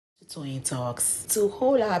Twin Talks. To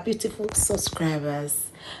all our beautiful subscribers,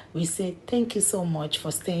 we say thank you so much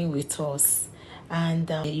for staying with us. And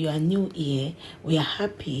you are new here, we are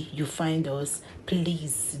happy you find us.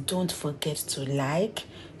 Please don't forget to like,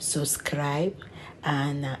 subscribe,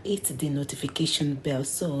 and hit the notification bell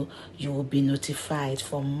so you will be notified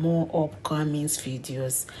for more upcoming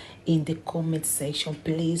videos. In the comment section,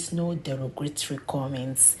 please no derogatory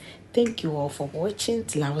comments. Thank you all for watching.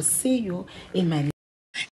 Till I will see you in my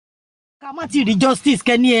Kamati justice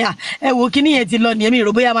Kenya wo kini yẹn ti lọ ni èmi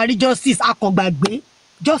rò bóyá ma rí justice akọgbàgbé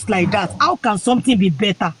just like that. How can something be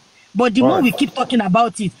better? But the more we keep talking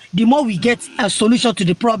about it, the more we get a solution to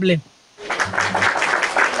the problem.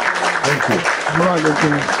 Thank you.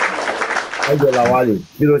 Ẹjọ́ Lawale,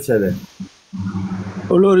 kí ló ṣẹlẹ̀?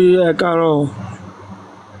 Olori ẹ káàárọ̀.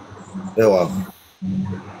 Ẹ wà.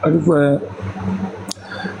 Adúpẹ́.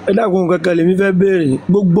 Ẹ dákun kankan lèmi fẹ́ béèrè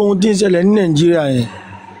gbogbo ohun tí ń ṣẹlẹ̀ ní Nàìjíríà yẹn.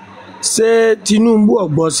 Ṣé Tinubu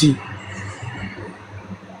ọ̀gbọ́ sí?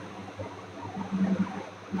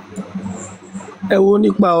 Ẹ wo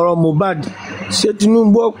nípa ọ̀rọ̀ Mohbad. Ṣé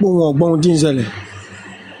Tinubu ọ̀pọ̀ wọn ọ̀gbọ́n ohun tí ń ṣẹlẹ̀?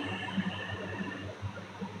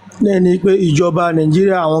 Lẹ́ni pé ìjọba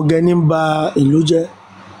Nàìjíríà àwọn gẹni ń ba ìlú jẹ́.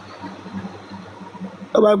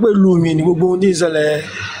 Ó bá pé Lùmí ní gbogbo ohun tí ń ṣẹlẹ̀.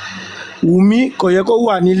 Wùmí kò yẹ kó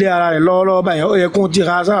wà nílé ara rẹ̀ lọ́wọ́lọ́wọ́ báyìí. Ó yẹ kó ti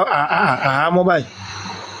ra àhámọ́ báyìí.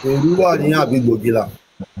 Èrú wà ní àbígbògìlà.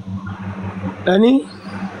 Ẹni?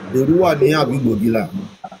 Èrú wà ní àbígbògìlà.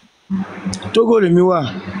 Tógò lèmi wà.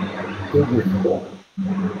 Tógò.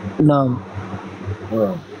 Naam.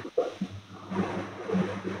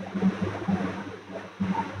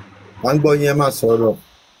 Wọ́n gbọ́ yẹn máa sọ̀rọ̀.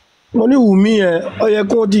 Mo ní Wùmí yẹn, ó yẹ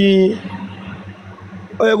kó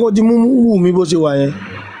ti mú Wùmí bó ṣe wà yẹn.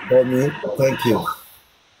 Thank you.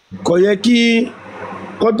 Kò yẹ kí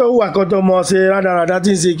kọ́tọ́ wà kọ́tọ́ mọ́ ṣe rádaràdá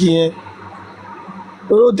tí ń ṣe kí yẹn.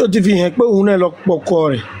 Ó tó ti fi hàn pé òun náà lọ pọkọ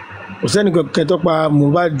rẹ̀. Kò sẹ́ni kankan tó pa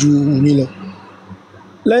Mohbad ju Wùmí lọ.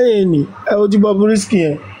 Lẹ́yìn ni ẹ ó ti Bobrisky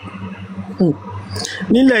yẹn.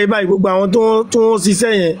 Nílẹ̀ yìí báyìí gbogbo àwọn tó ń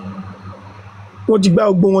ṣiṣẹ́ yẹn wọ́n ti gbá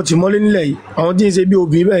gbogbo wọn tì mọ́lé nílẹ̀ yìí. Àwọn tí ń ṣe bí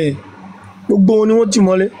obìnrin bẹ́ẹ̀ yẹn gbogbo wọn ni wọ́n tì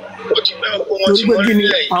mọ́lé. Torí pé kí ni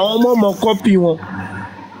àwọn ọmọ kọ́pì wọn.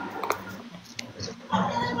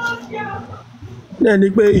 Náà ni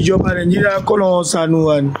pé ìjọba Nàìjíríà kọ́ lọ́wọ́ ṣàánú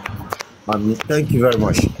wa ni. Ami, thank you very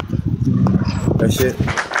much. Ẹ ṣé.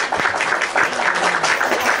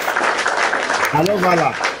 Hello, Vala.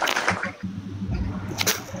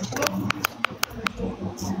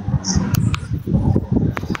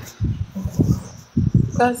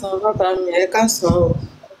 Káàsán bàbá mi, ẹ káàsán o.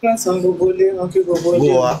 Káàsán gbogbo ilé, wọn kí gbogbo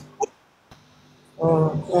ilé.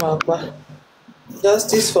 Wọn àpá.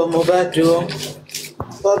 Justice for Mohbad o.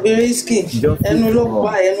 Bobrisky, ẹnu ló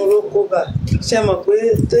pa ẹnu ló kó bà. Ṣé mọ̀ pé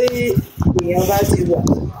tó èèyàn bá ti wà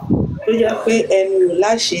tó jẹ́ pé ẹnu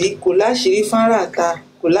kò láṣìírí fáràta,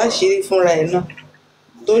 kò láṣìírí fúnra ẹ̀ náà.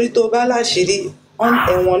 Torí tó bá láṣìírí,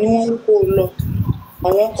 ẹ̀wọ̀n ni wọ́n ń kó lọ.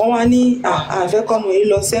 Àwọn kan wá ní àfẹ́kọ́mọ yìí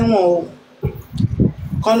lọ sẹ́wọ̀n o.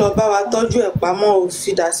 Kán lọ bá wa tọ́jú ẹ̀ pamọ́ o,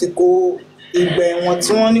 fi dàsìkò ìgbà ẹ̀wọ̀n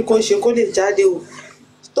tí wọ́n ní kó ṣe kó lè jáde o.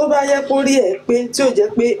 Tó bá yẹ kó rí ẹ̀ pé tí ò jẹ́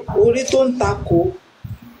pé orí tó ń takò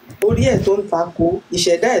orí ẹ̀ tó ń takò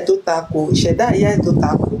ìṣẹ̀dá ẹ̀ tó takò ìṣẹ̀dá ìyá ẹ̀ tó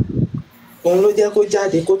takò òun ló jẹ́ kó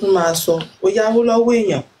jáde kó tún máa sọ ó yáwó lọ́wọ́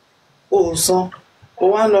èèyàn ó san ó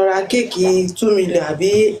wá lọ ra kéèkì 2 million àbí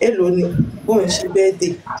èlò ni bóun ṣe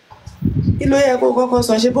birthday kí ló yẹ kó kọ́kọ́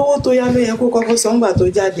san ṣe bówó tó yá ló yẹ kó kọ́kọ́ san gbà tó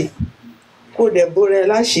jáde kó dẹ̀ bóra ẹ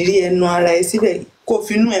láṣìírí ẹnu ara ẹ síbẹ̀ kó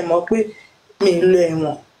finú ẹ̀ mọ̀ pé mi ń lọ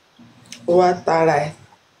ẹ̀wọ̀n ó wá tara ẹ̀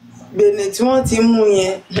gbèlè tí wọ́n ti mú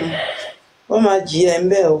yẹn wọ́n máa jìyà ń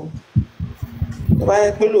bẹ̀ o tó bá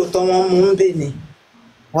yẹ pé lóòótọ́ wọ́n mú ń bèèrè.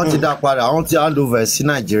 Wọ́n ti dá padà, wọ́n ti hand over sí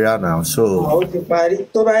Nàìjíríà náà so. Ó ti parí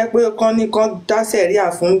tó bá yẹ pé kán ní kán dá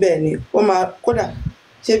sẹ̀ríà fún bẹ́ẹ̀ ni ó máa kódà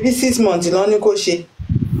ṣe bí 6 months lọ ní kó ṣe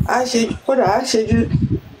kódà á ṣe ju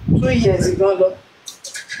 2 years gan lọ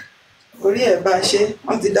orí ẹ̀ bá ṣe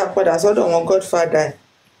wọ́n ti dá padà sọ́dọ̀ wọn godfather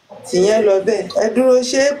tìyẹn lọ bẹ́ẹ̀ ẹ dúró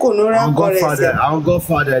ṣé kònóra kọrẹsì. Àwọn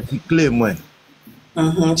godfather ti claim ẹ̀.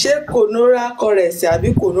 Ṣé kònóra kọrẹsì àbí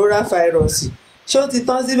kònóra fáírọ̀sì ṣé ó ti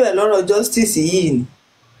tán síbẹ̀ lọ́rọ̀ justice yìí ni.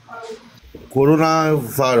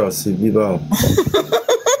 Coronavirus bíbá o.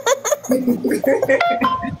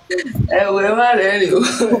 Ẹ̀wẹ̀ má rẹ̀ rí o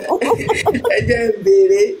ẹ jẹ́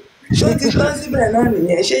béèrè ṣé ó ti tán síbẹ̀ náà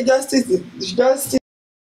nìyẹn ṣé justice.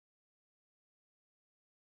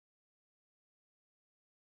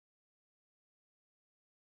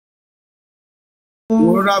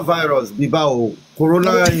 Coronavirus bíbá o.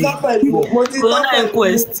 Corona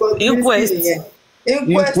inquest ni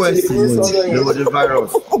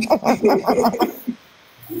virus.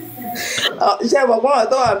 Iṣẹ́ ìbọ̀gbọ́n àwọn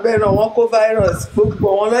tó wà bẹ́ẹ̀ náà wọ́n kó virus gbogbo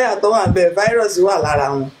àwọn lọ́ọ̀yà tó wà bẹ́ẹ̀ virus wà lára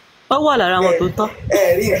wọn. Ó wà lára wọn tó tọ́. Ẹ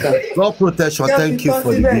rí nǹkan. God protection, thank you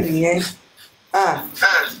for the gift.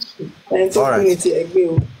 Ẹni tó kú ni tiẹ̀ gbé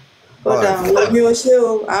o. Kódà àwọn mi ò ṣe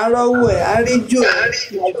o, à ń rọ́wọ́ ẹ̀, à ń rí jò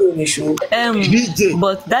ìwájú oníṣòwò.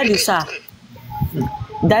 But daddy sir,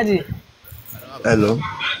 daddy. Hello.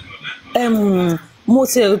 Mo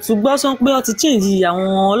ti tún gbọ́ sọ pé ó ti change àwọn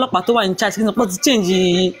ọlọ́pàá tó wà in charge kí ni pé ó ti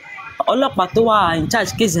change ọlọ́pàá tó wà in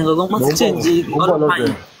charge case yẹn gangan pé ó ti change ọlọ́pàá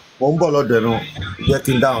yẹn. Mo ń bọ̀ lọ́dẹ̀ náà jẹ́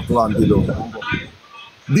kí n dáhùn tó wà ń bí lọ.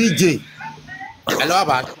 BJ. Hello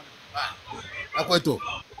bàbá. Ẹ kú ètò.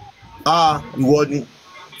 Ìwọ ni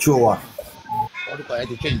tí o wà. Orúkọ yẹn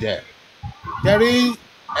ti change ẹ̀. Jẹ́rí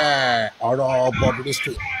ọ̀rọ̀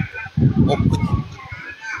Bobrisky ó pè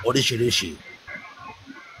oríṣiríṣi.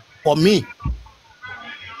 For me,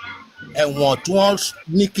 ẹ̀wọ̀n tí wọ́n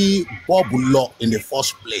ní kí Bob lọ in the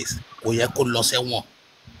first place kò yẹ kó lọ sẹ́wọ̀n.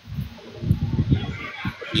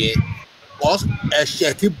 Because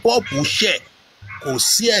ẹ̀ṣẹ̀ tí Bob ṣẹ̀ kò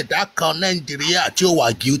sí ẹ̀dá kan Nàìjíríà tí ó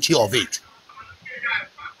wà guilty of it.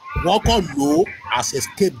 Wọ́n kàn lò ó as a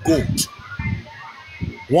scapegoat.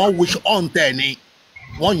 Wọ́n wish on tẹ̀ ni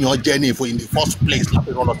wọ́n yàn jẹ́ ní in the first place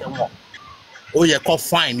láti rán lọ sẹ́wọ̀n. Ó yẹ kó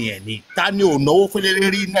fine ẹ̀ ni. Ta ni ò náwó fún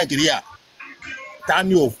lérí Nàìjíríà? Ta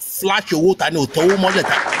ni ò flash owó? Ta ni ò tọwọ́ mọ́lẹ̀?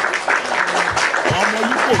 Àwọn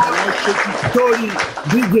ọmọ Yíbò ni wọ́n ṣe jù. Sórí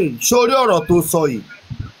DJ, sórí ọ̀rọ̀ tó sọ yìí,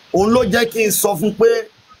 òun ló jẹ́ kí n sọ fún pé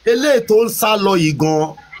eléyìí tó ń sá lọ yìí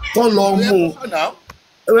gan-an tó lọ mú un.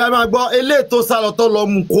 Ẹ máa gbọ́ eléyìí tó sá lọ tó lọ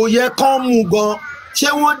mú un kò yẹ kán mú un gan-an. Ṣé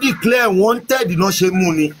wọ́n declare wanted náà ṣe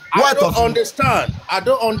mú ni? I don't understand.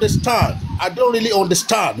 I don't really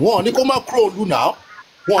understand. Wọ́n ní kó má kúrò lù náà.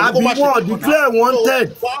 Àbí wọ́n declare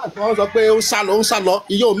wanted. Wọ́n sọ pé ó ń sá lọ.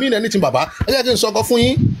 Iye omi ní anything bàbá. Ẹ jẹ́ kí n sọ kan fún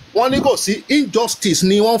yín. Wọ́n ní kò sí injustice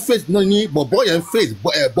ni wọ́n face náà ní bọ̀bọ̀ yẹn face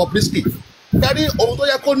Bobrisky. Kẹ́rí ohun tó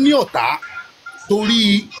yẹ kó ní ọ̀tá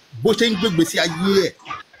torí bó ṣe ń gbégbé sí ayé ẹ̀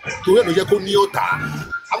torí ẹ̀ ló yẹ kó ní ọ̀tá.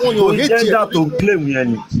 Àwọn èèyàn ò ní tiẹ̀. Gender tó claim yẹn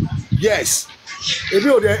ni. Yes.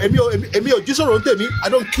 Èmi ò jí sọ̀rọ̀ ń tèmi. I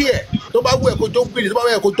don't care. Tó bá wù ẹ́ kó jọ gbìyànjú tó bá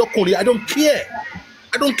wù ẹ́ kó jọ kùnrin. I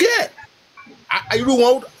don't care. Irú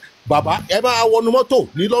wọn bàbá ẹ bá wọnú mọ́tò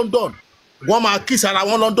ní London wọ́n máa kiss ara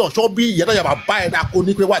wọn London ṣọ́ bí ìyẹ́dọ̀ yàrá bá ẹ̀ dá kó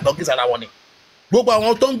ní pé wà tó ń kiss ara wọn ni. Gbogbo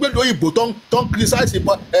àwọn tó ń gbé lóyìnbó tó ń criticize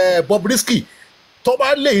Bobrisky tó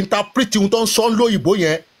bá lè interpret ohun tó ń sọ lóyìnbó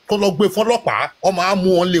yẹn kó lọ gbé fọlọ́pàá wọ́n máa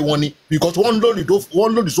mú wọn lé wọn ni because wọ́n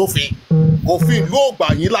lòdì sófin. Òfin yóò gbà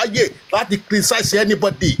yín láyè láti criticize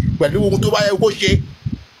anybody pẹ̀lú ohun tó bá yẹ kó ṣe.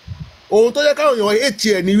 Ohun tó yẹ káwọn èèyàn ètì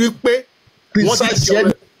ẹ̀ ni wípé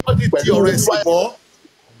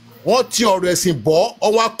wọ́n ti ọ̀rọ̀ ẹ̀sìn bọ́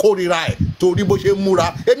ọwọ́ kórìíra ẹ̀ torí bó ṣe ń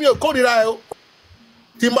múra. Èmi ò kórìíra ẹ̀ o.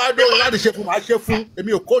 Tí n bá dóore láti ṣe fún màá ṣe fún.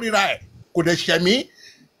 Èmi ò kórìíra ẹ̀. Kò dẹ̀ ṣẹ̀ mí.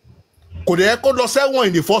 Kò dẹ̀ kó lọ sẹ́wọ̀n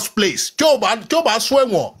in the first place. Tí ó bá sún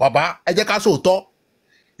ẹ̀wọ̀n bàbá ẹ jẹ́ ká sòótọ́.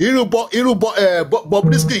 Irú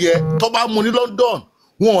Bobrisky yẹn tó bá mú ní London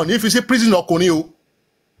wọn ò ní fi sí prison ọkùnrin o.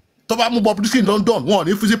 Tó bá mú Bobrisky ní London wọn ò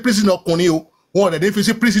ní fi sí prison ọkùnrin o. Wọn ò dẹ̀ ní fi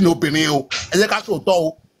sí prison obìnrin o. Ẹ jẹ́ ká sòótọ́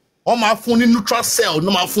o. Wọ́n máa fún ní neutral cell ní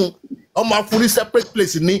wọ́n máa fún ní separate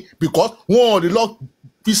place ní because wọn ò lè lọ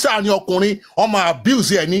fi sáà ní ọkùnrin wọ́n máa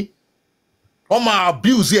abuse ẹ̀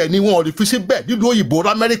ní wọn ò lè fi sí bẹ́ẹ̀ nílùú òyìnbó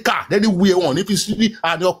lamẹ́ríkà lẹ́ni wíyẹ wọn ò ní fi sí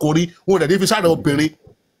àní ọkùnrin wọn ò dẹ̀ ní fi sáà ní obìnrin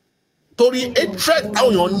torí hatred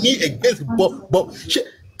táwọn èèyàn ní against bọ́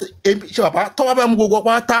ṣe bàbá tó bá bá mú gbogbo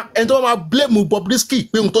ọpá tá ẹni tó bá máa blame Bobrisky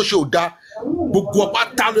pé ohun tó ṣe ò dáa gbogbo ọpá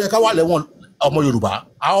tá ló yẹ ká wà lẹ́wọ̀n ọmọ Yorùbá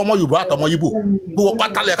àwọn ọmọ Yorùbá àtọmọ Yíbò gbogbo ọpá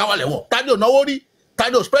tá ló yẹ ká wà lẹ́wọ̀n tani ò náwó rí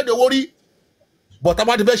tani ò spread owó rí but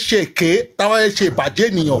tábà ti fẹ́ ṣe èké tábà fẹ́ ṣe ìbàjẹ́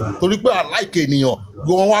ènìyàn torí pé àláìkè ènìyàn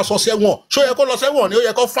wọn wá sọ sẹ́wọ̀n ṣó yẹ kó lọ sẹ́wọ̀n ni ó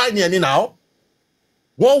yẹ kó fáìní ẹni náà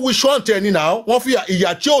wọ́n wí ṣọ́ọ̀tì ẹni náà wọ́n fi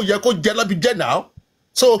ìyà tí ò yẹ kó jẹ lọ́bi jẹ́ náà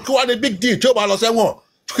so kí wá ní big deal tí ó bá lọ sẹ́wọ̀n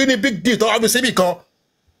kí ni big deal tó wá fi síbì kan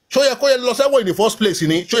ṣó yẹ kó yẹ lọ sẹ́wọ̀n in the first place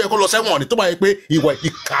ni ṣó yẹ kó lọ sẹ́wọ̀n ni tó bá yẹ pé ìwà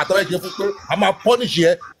ìkà àtàwọn ẹ̀jẹ̀ fún pé a máa punish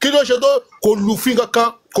yẹ kí ló ṣe tó kò lùfin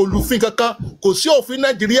kankan kò sí òfin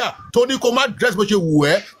Nàìjíríà tó ní kó má dress bó ṣe wù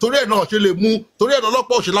ẹ́ torí ẹ̀ náà ṣe lè mú torí ẹ̀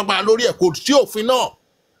lọ́lọ́pàá ò ṣe lágbára lórí ẹ̀ kò sí òfin náà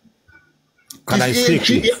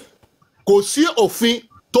kò sí òfin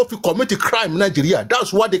tó fi commit crime Nàìjíríà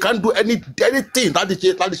that's why they can't do anything láti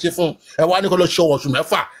ṣe fún ẹ wá ní kó lọ ṣọwọ́ oṣù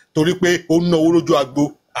mẹ́fà torí pé ó ń náwó lójú agbo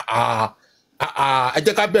ẹ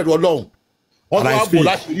jẹ́ ká bẹ̀rù Ọlọ́run wọ́n tó wá bò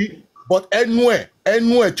láṣìírí but ẹnu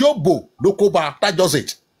ẹ̀ tí ó bò ló kó bá that does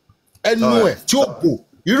it ẹnu ẹ̀ tí ó bò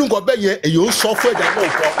irú nǹkan bẹ́ẹ̀ yẹn èyí ó sọ fún ẹ̀dá náà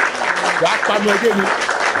nǹkan wàá panu ẹdẹ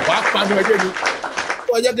ni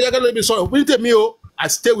wọ́n jẹ́ kí lóbi sọ̀rọ̀ ní tèmi o I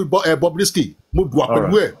stay with Bobrisky mo dùn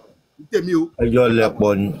àpẹ̀lú ẹ̀ ní tèmi o. ẹjọ́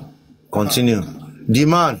lẹ́pọ̀ ni Continue.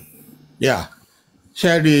 Demand. Yeah.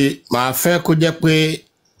 Sherry, my fair could you pay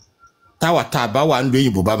Tawa Taba one day,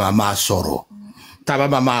 Buba Mama sorrow. Taba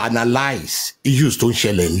Mama analyze issues to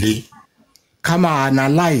Shellenly. Come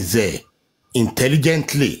analyze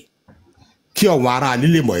intelligently. Kiowara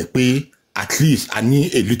Lily Moepe, at least I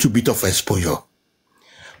need a little bit of exposure.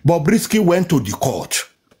 Bobrisky went to the court.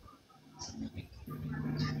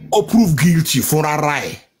 Approved guilty for a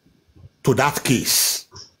right to that case.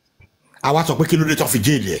 I want to quickly read of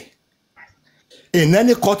jail. In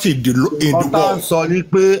any court in the world. Sorry,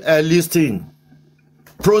 pay listing.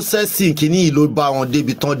 Processing kini ló bá wọn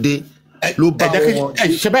débi tán dé. Ló bá wọn.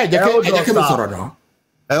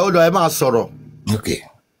 Hold on, ẹ máa sọ̀rọ̀. Okay.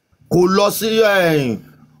 Kò lọ sí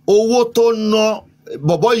owó tó ná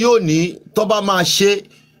bọ̀bọ́ yóò ní tó bá máa ṣe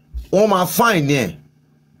wọ́n máa fine ẹ̀.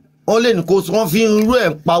 Wọ́n lè ní kó wọ́n fi ń rú ẹ̀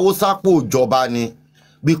ń pawó sápò ìjọba ni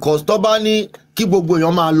because tó bá ní kí gbogbo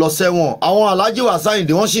èèyàn máa lọ sẹ́wọ̀n àwọn Alhaji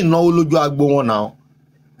Wasayinde wọ́n sì náwó lójú agbo wọn náà.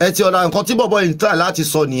 Ẹ ti ọ̀dà nǹkan tí bọ̀bọ́ yìí ń try láti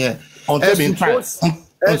sọ nìyẹn.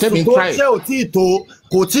 Ẹ̀sùn tó ṣe ò tí tó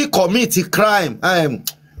kò tí commit crime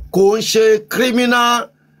kò ń ṣe criminal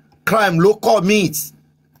crime ló commit.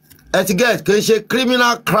 Ẹ ti get kò ń ṣe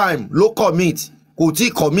criminal crime ló commit kò tí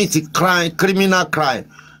commit criminal crime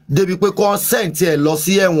débi pé kò send ẹ lọ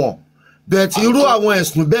sí ẹ̀wọ̀n but irú àwọn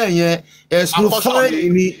ẹ̀sùn bẹ́ẹ̀ yẹn ẹ̀sùn fine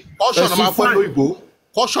ni ẹ̀sùn fine.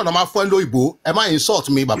 Caution na ma fún lóyìnbó ẹ má insult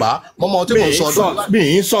me baba mo mọ tí mo sọ me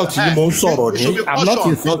insult ni mo sọ̀rọ̀ ni I'm not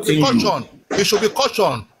insulting you. It should be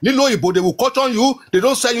caution. Nílò òyìnbó they will caution you, they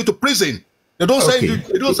don't send you to prison. They don't send you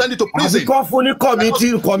to prison. Àbíkọ́ fún ní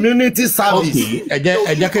community service. Ẹ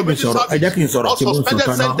jẹ́ kí n sọ̀rọ̀ tí mo sọ tán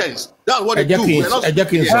náà. That's what they do. Ẹ jẹ́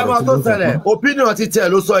kí n sọ̀rọ̀ tí mo sọ tán. Opinion ti tẹ̀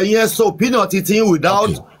ló sọ ìyẹn so opinion ti tin without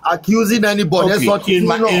accusing anybody. Okay. In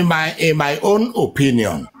my own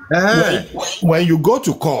opinion, when you go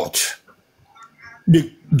to court,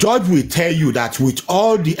 the judge will tell you that with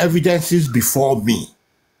all the evidences before me,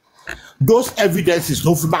 those evidences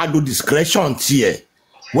no no discretion here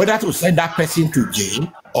whether to send that person to jail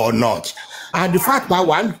or not. And the fact by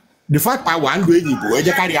one way you go, ẹ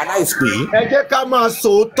jẹ́ ká realize pé. Ẹ jẹ́ ká máa sọ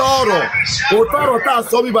òótọ́rọ̀ tá a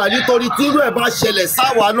sọ bíbá nítorí tí irú ẹ̀ bá ṣẹlẹ̀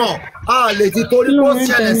sáwa náà a lè ti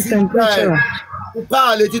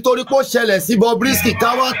torí kó ṣẹlẹ̀ sí Bobrisky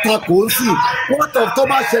káwá takò sí what of tó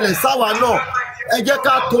bá ṣẹlẹ̀ sáwa náà ẹ jẹ́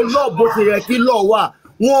ká tó lọ́ọ̀ bó ṣe yẹ kí lọ́ọ̀ wà.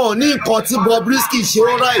 Wọn ò ní nǹkan tí Bobrisky ṣe ó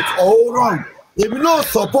right or wrong èmi náà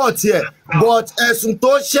support ẹ but ẹ̀sùn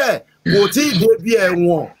tó ṣẹ̀ kò tí ì débi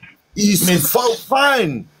ẹ̀wọ̀n is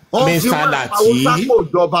fine. Mr.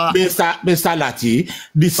 Lati,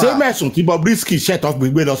 the same ẹ̀sùn tí Bobrisky ṣẹ̀ tó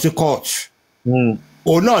gbé lọ sí court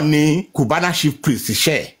òun náà ni Cubana chief priest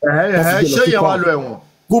ṣẹ̀ ṣé yẹn wá lọ ẹ̀wọ̀n.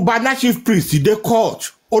 Cubana chief priest dé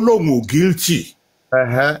court ó lóun ò guilty.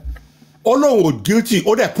 Olori guilty,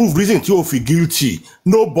 or they prove reason to feel guilty.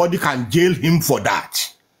 Nobody can jail him for that.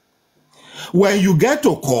 When you get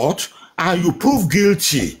to court and you prove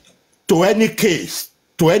guilty to any case,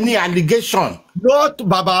 to any allegation. Not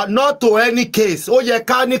to any case. Oh, you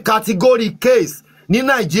can't category case. Ní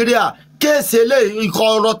Nigeria, case ele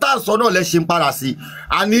ìkọ̀rọ̀ tá sọ náà lè ṣe ń para sí.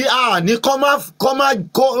 Àní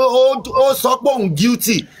ó sọ pé òun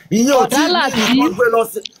guilty. Ìyẹn ò tí ní gbé lọ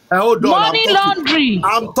sí. Hold on, money laundry.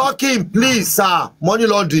 I'm talking, please, sir. Money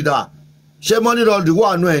laundry da. Ṣé money laundry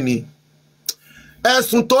wà nù ẹ ni?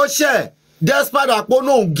 Ẹ̀sùn tó ṣẹ̀, despite àpò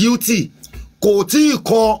náà guilty, kò tí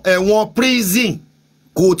kan ẹ̀wọ̀n prison.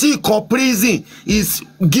 Kò tí kan prison is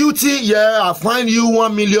guilty. Yeah, I fine you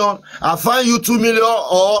 1 million, I fine you 2 million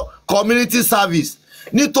or community service.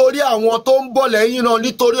 Nítorí àwọn tó ń bọ̀ lẹ́yìn náà,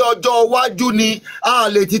 nítorí ọjọ́ iwájú ni a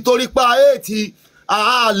lè ti torí pa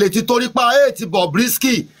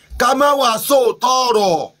Bobrisky. Ká má wá sóòótọ́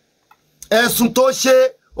ọ̀rọ̀ ẹ̀sùn tó ṣe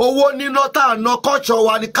owó níná tá ná kọ́ṣọ́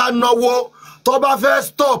wa ni ká náwó tó bá fẹ́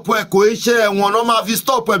stop ẹ̀ kò í ṣe ẹ̀wọ̀n náà máa fi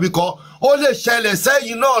stop ẹ̀ bìkọ́ ó lè ṣẹlẹ̀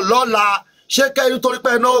sẹ́yìn náà lọ́la ṣé kẹ́yìn torí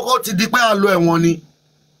pé náà ó ti di pé à lọ ẹ̀wọ̀n ni.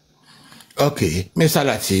 Okay, Mr.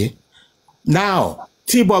 Lati, now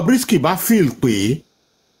tí Bobrisky bá feel pé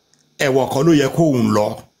ẹ̀wọ̀n kan ló yẹ kó òun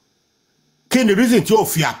lọ kí ni reason tí ó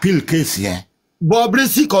fi appeal case yẹn.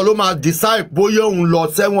 Bobrisky kan ló máa decide bóyá òun lọ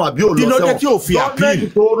sẹ́wọ̀n àbí ò lọ sẹ́wọ̀n. Kí ló dé tí ò fi appeal?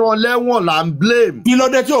 Gọ́ọ̀mẹ̀ntì tó rán lẹ́wọ̀n là ń blame. Kí ló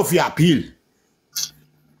dé tí ò fi appeal?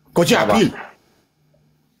 Kò tí appeal.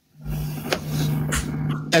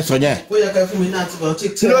 Ẹ sọ yẹn. Ó yẹ kẹ́ fún mi ní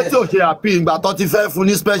antibiotic. Kí ló tí ò ṣe appeal ìgbà tó ti fẹ́ fún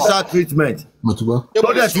ní special treatment? Mo ti gbọ́.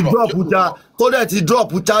 Tó dẹ̀ ti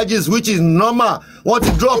drop charges which is normal. Wọ́n ti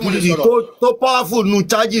drop tó powerful nu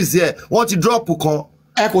charges yẹ. Wọ́n ti drop kan.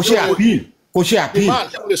 Ẹ kò ṣe appeal. Kò ṣe appeal.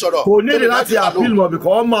 Kò ní láti appeal mọ̀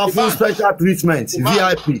because wọ́n máa fún special treatment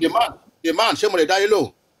VIP. The man ṣé mo lè dá yé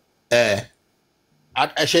lò?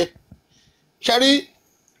 Actually,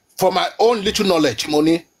 for my own little knowledge,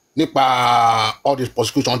 money, nipa all this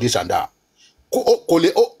prosecution, this and that.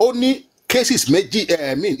 Only cases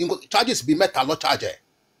charges be met a lot charge.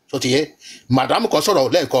 So tiye, Madam Kosoro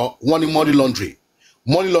leko one money laundry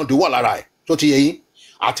wala rai. So tiye,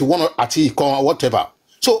 ati one ati kon whatever.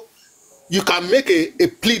 So you can make a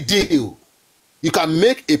plea deal. You can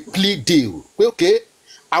make a plea deal. Okay,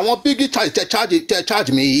 I want big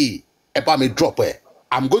charge me about me drop it.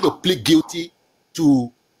 I'm going to plead guilty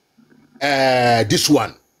to this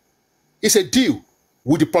one. It's a deal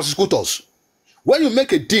with the prosecutors. When you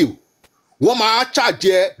make a deal, one ma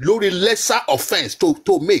charge lórí lesser offense to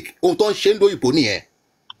make. Ohun tó ń ṣe lórí ipò nìyẹn.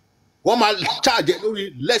 One ma charge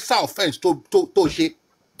lórí lesser offense to ṣe.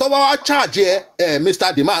 Tó bá wá charge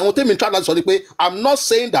Mr. Demand. Ohun tẹ́mi try láti sọ ni pé I'm not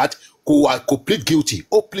saying that kò plead guilty.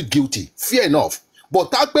 Plead guilty. Fair enough.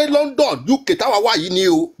 But tá pé London, UK táwa wà yìí ni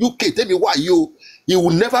o, UK tẹ́mi wà yìí o, he will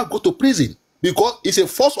never go to prison because he's a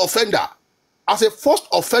first offender. As a first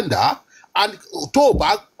offender, and to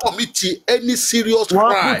commit any serious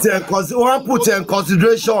crime. One put in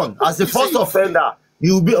consideration as a first offender.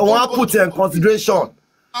 You be one put in consideration.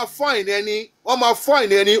 I find any, or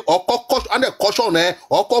and a caution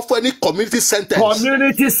or for any community sentence.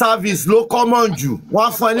 Community service, local manju.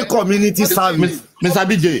 One for any community service. Mr.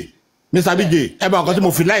 BJ, eba nkan tí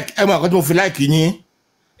mo fi like yín.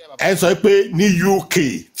 Ẹ sọ pé ní UK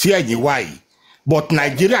tí ẹ̀yin wà yìí, but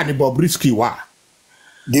Nigeria ni Bobrisky wà.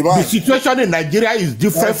 The situation in Nigeria is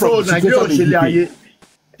different from the situation in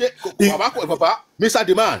UK. Papa, Mr.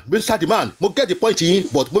 Demand, mo get the point here,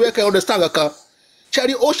 but mo can understand that.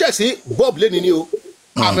 Cherry Oshesi, Bob Lenini o.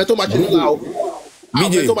 Ameto Machinao.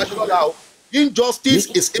 Ameto Machinao. Injustice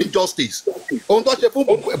is injustice. On touch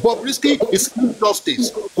Bobrisky is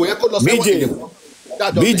injustice.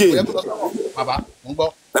 BJ. Baba,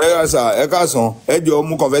 ngbo. Ẹ káàsán, ẹ jọ̀ọ́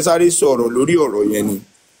mú kàn fẹ́ sáré sọ̀rọ̀ lórí ọ̀rọ̀ yẹn ni.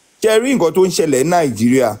 Ṣé rí nǹkan tó ń ṣẹlẹ̀ ní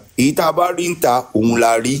Nàìjíríà, èyí tá a bá rí ń ta òun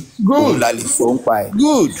la rí, òun la lè sọ ń pa ẹ̀.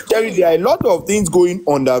 Good. Ṣé rí there are a lot of things going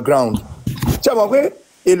underground. Ṣé mọ̀ pé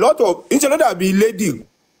a lot of ìṣẹ̀lẹ̀ dàbí lady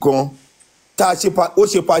kan tá a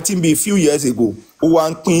ṣe party bíi few years ago, ó wá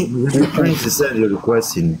ń pín.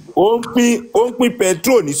 Ó ń pín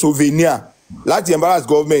petrol ní souvenir láti embarrass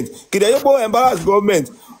government. Kìdẹ̀ yóò pọ̀ embarrass government.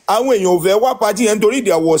 Àwọn èèyàn ò fẹ́ wá party yẹn nítorí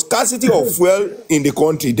there was scarcity of fuel in the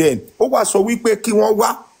country then. Ó wá sọ wípé kí wọ́n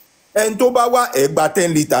wá. Ẹni tó bá wá ẹ gba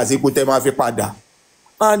 10 litres epo tẹ́ máa fi padà.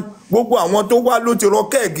 And gbogbo àwọn tó wá ló ti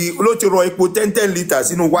rọ epo 10 litres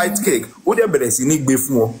sínú white cake. Ó dẹ̀ bẹ̀rẹ̀ sí ní gbé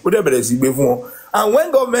fún wọn. And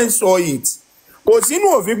when government saw it, kò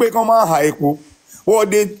sínú òfin pé kán máa ha epo.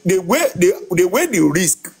 But they weigh the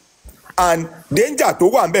risk and danger tó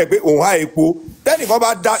wà ńbẹ̀ pé òun ha epo.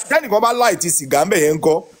 Tẹ́nìkan bá láì ti sìgá ńbẹ̀ yẹn ń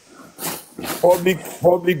kọ́.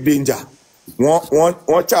 Public danger.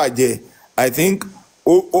 Wọ́n charge, I think,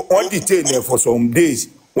 on detain for some days.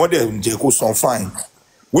 Wọ́n dẹ̀ jẹ́ kó san fine,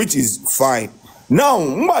 which is fine. Now,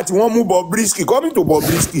 nígbà tí wọ́n mú Bobrisky, coming to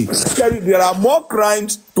Bobrisky, there are more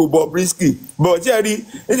crimes to Bobrisky. But Jerry,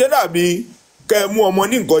 ẹ dàbí kẹ́ ẹ mú ọmọ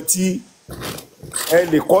ní nǹkan tí ẹ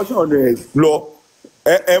lè caution rẹ̀ lọ.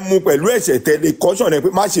 Ẹ mú pẹ̀lú ẹ̀ṣẹ̀ tẹ́ lè caution rẹ̀ pé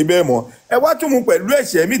má ṣe bẹ́ẹ̀ mọ́. Ẹ wá tún mú pẹ̀lú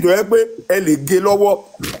ẹ̀ṣẹ̀ mi tó yẹ pé ẹ lè gé lọ́wọ́.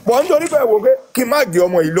 Bọ̀ nítorí pé wò pé kí n má gé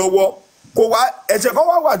ọmọ yìí lọ́wọ́. Kò wá ẹ̀ṣẹ̀ kan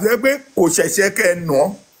wá tó yẹ pé kò ṣẹ̀ṣẹ̀ kẹ́ ẹ nà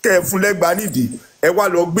kẹ́ ẹ fún lẹ́gbàá nídìí. Ẹ wá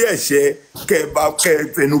lọ gbé ẹ̀ṣẹ̀ kẹ́ ẹ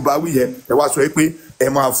fẹnu bá wí yẹn. Ẹ wá sọ pé ẹ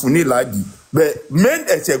máa fún ní ìlàjì. But main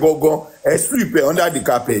ẹ̀ṣẹ̀ gangan ẹ sweep under the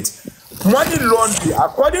carpet. Money laundry,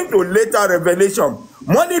 according to later revelation,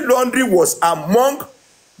 money laundry was among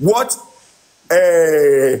what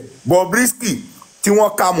Bobrisky tí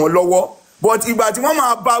wọ́n ká mọ́ lọ́wọ́. But ìgbà tí wọ́n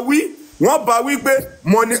máa bá wí pé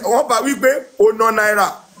money, wọ́n bá wí pé ó ná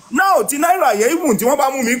náírà. Now tí náírà yẹn even tí wọ́n bá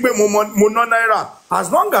mú mi pé mo ná náírà,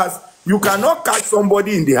 as long as you cannot catch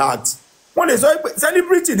somebody in the act. Mo lè sọ pé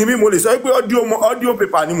celebrity ni mí, mo lè sọ pé audio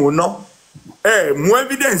paper ni mo ná. Mú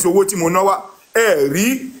evidence owó tí mo ná wá.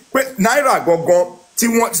 Rí pé náírà gangan tí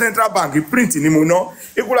wọ́n central bank print ni mo ná.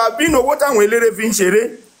 Ìkùlà bí owó táwọn eléré fi ń ṣeré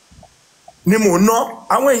ni mo ná.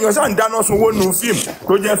 Àwọn èèyàn ṣáà ń dáná sanwó nu fíìmù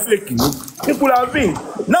tó jẹ́ fake ni. Ìkùlà bí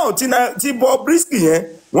náà tí Bobrisky yẹn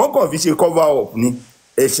wọ́n kàn fi ṣe cover up ni.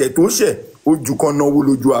 Ẹ̀ṣẹ̀ tó ṣẹ̀ ojú kan náwó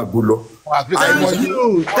lójú àgbo lọ. Thank you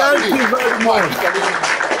very much.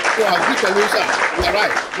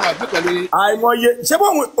 Àìmọye ṣé bọ́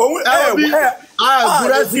òun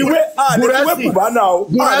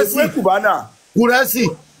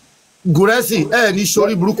Gúrẹ́sì ní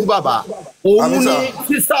sórí burúkú bàbá. Òun ní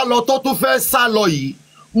sísá lọ tó tún fẹ́ sá lọ yìí.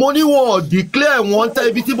 Mo ní wọn declare wọn tẹ́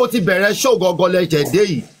ibi tí mo ti bẹ̀rẹ̀ show gangan lẹ́jẹ̀ dé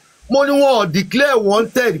yìí. mo ní wọn declare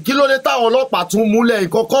wanted kí ló dé táwọn ọlọ́pàá tún múlẹ̀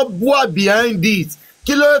ìkọ̀kọ́ bua behind it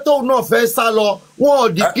kí ló dé tóun náà fẹ́ sá lọ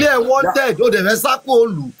wọn declare wanted ó dẹ̀ fẹ́ sá kó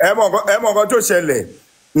olù. ẹ mọ̀ nǹkan tó ṣẹlẹ̀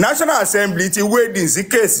National Assembly ti wade sí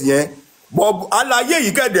kéèsì yẹn but àlàyé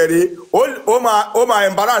yìí kẹ̀dẹ̀rẹ̀ ó máa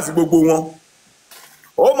embarrass gbogbo wọn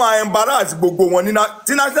ó máa embarrass gbogbo wọn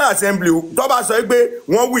tí National Assembly tó bá sọ pé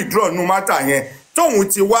wọ́n withdraw nu matter yẹn tóun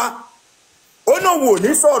ti wá ó náà wò ní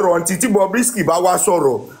sọ̀rọ̀ ntí tí Bobrisky bá wá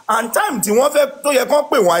sọ̀rọ̀ and time tí wọ́n fẹ́ tó yẹ kán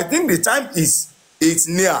pè wọ́n I think the time is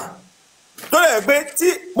near tó yẹ pé tí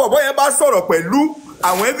bọ̀bọ̀ yẹn bá sọ̀rọ̀ pẹ̀lú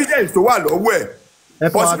àwọn evidence tó wà lọ́wọ́ ẹ̀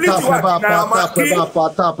possibility wà kí Naira Marley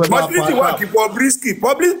possibility wà kí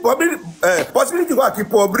possibility wà kí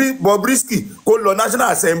Bobrisky kó lọ National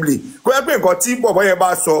Assembly kó yẹ pé nǹkan tí bọ̀bọ̀ yẹn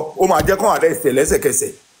bá sọ ó máa jẹ́ kán arrest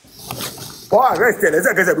lẹ́sẹ̀kẹsẹ̀ arrest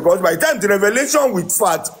lẹ́sẹ̀kẹsẹ̀ because by the time the revelation with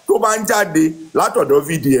fact tó bá ń jáde látọ̀dọ̀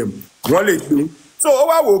VDM wọ́n lè gbé so ó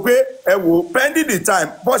wá wò pé ẹ wò pending the time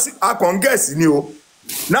akọ̀ǹgẹ̀sì ni o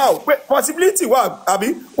now possibility wà àbí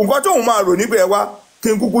nǹkan tóun máa rò níbẹ̀ wá kí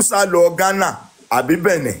n kúkú sá lọ Ghana àbí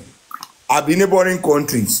Benin àbí neighboring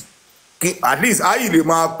countries at least ayé lè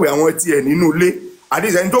máa pe àwọn tiẹ̀ nínú ilé at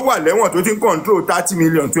least ẹni tó wà lẹ́wọ̀n tó ti ń control 30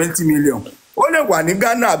 million 20 million ó lè wà ní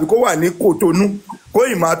Ghana àbí kó wà ní Kotonu kó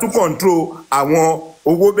ì máa tún control àwọn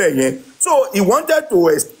owó bẹ́ẹ̀ yẹn so he wanted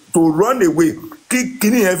to run away kí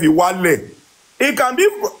kíní yẹn fi wálẹ̀ it can be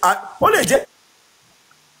ó lè jẹ́.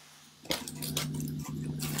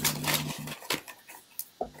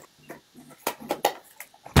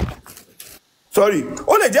 Sorry,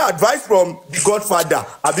 ó lè jẹ́ advice from the godfather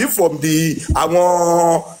àbí from the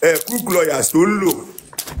àwọn crook lawyers tó ń lò.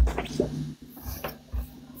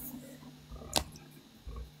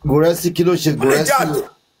 Gòrẹ́sì kí ló ṣe Gòrẹ́sì?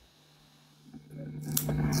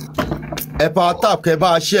 ẹ bá tap ẹ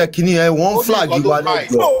bá ṣe kíní ẹ wọ́n flag wa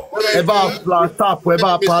lẹ́jọ́ ẹ bá tap ẹ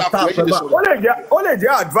bá tap ẹ bá. ó lè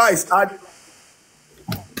jẹ́ advice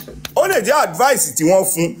ó lè jẹ́ advice tí wọ́n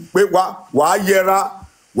fún pé wàá yẹra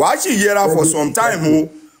wàá sì yẹra for some time o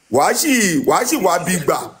wàá sì wá bí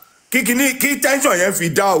gbà kí tension yẹn fi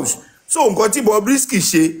down so nǹkan tí Bobrisky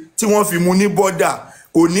ṣe tí wọ́n fi mú ní border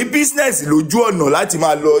kò ní business lójú ọ̀nà láti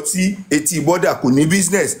máa lọ sí etí border kò ní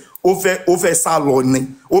business ó fẹ́ sá lọ ni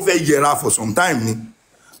ó fẹ́ yẹra for some time ni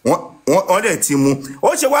wọ́n dẹ̀ ti mú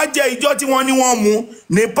ó ṣe wá jẹ́ ìjọ́ tí wọ́n ní wọ́n mú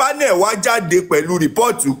ní panel wá jáde pẹ̀lú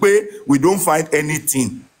report pé we don't find anything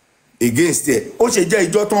against it ó ṣe jẹ́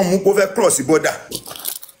ìjọ́ tán mú kó fẹ́ cross border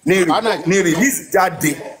ní release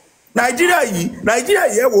jáde nàìjíríà yìí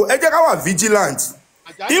ẹ wò ẹ jẹ́ ká wà vigilant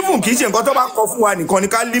even kì í ṣe nǹkan tó bá kọ fún wa nìkan ní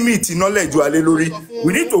ká limit knowledge wa lé lórí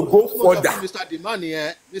we need to go further. ìjọ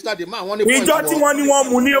tí wọ́n ní wọ́n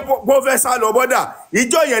mú ní bó fẹ́ sá lọ bọ́dà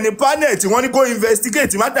ìjọ yẹn ní panel tí wọ́n ní kó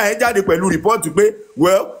investigate matter yẹn jáde pẹ̀lú report pé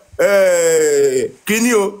well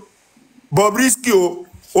kíní o Bobrisky ó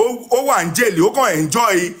wà ń jèlè ó kàn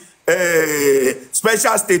enjoy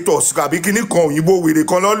special status kàbí kíní kan òyìnbó wèrè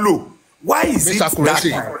kan lọ lò why is it that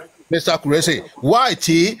time. Mr. Kurese why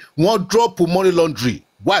tí wọ́n drop money laundry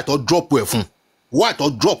why tó drop ẹ̀ fún why tó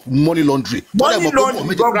drop money laundry. money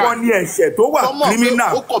laundry gbọ́ngàn ní ẹ̀ṣẹ̀ tó wà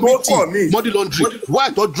criminal tó commit money laundry why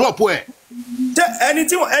tó drop ẹ̀. ṣé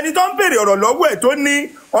ẹni tó ń béèrè ọ̀rọ̀ lọ́wọ́ ẹ̀ tó ní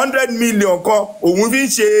 100 million kan òun fi ń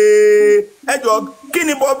ṣe ẹjọ́ kí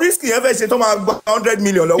ni Bobrisky yẹn fẹ́ ṣe tó máa gba 100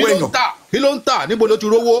 million lọ́wọ́ èèyàn. kí ló ń tà níbo ló ti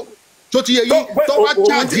rówó tó ti yẹ yìí tó bá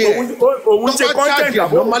charge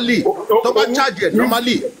ẹ̀ normally tó bá charge ẹ̀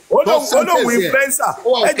normally olóhùn influencer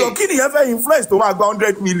ẹjọ́ kí nìyẹn fẹ́ influence tó máa gba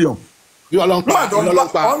 100 million. wọ́n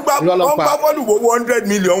gbá bọ́ọ̀lù wo 100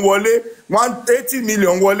 million wọlé 180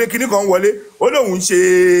 million wọlé kíní kan wọlé olóhùn ṣe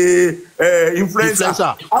influencer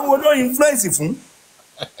àwọn olóhùn influence fún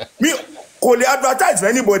mi kò lè advertise for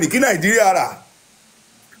anybody kí Nàìjíríà rà.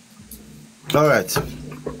 all right.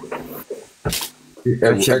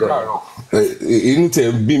 inú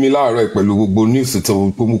tẹ bí mi láàárọ̀ pẹ̀lú gbogbo news tó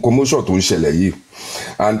commotion tó ń ṣẹlẹ̀ yìí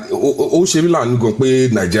and ó ṣe mí láàánú gan pé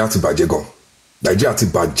Nàìjíríà ti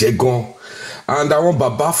bàjẹ́ gan and àwọn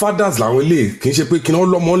bàbá fathers làwọn ilé kì í ṣe pé kí wọ́n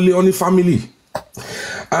lọ́mọ lé ọ́ ní family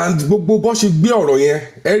and gbogbo bó ṣe gbé ọ̀rọ̀ yẹn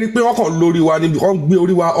ẹ rí i pé wọ́n kàn lórí wa níbi wọ́n gbé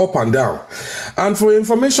orí wa up and down and for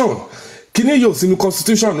information kí ni yóò sínú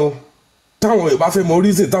constitution o táwọn Yorùbá fẹ́ mọ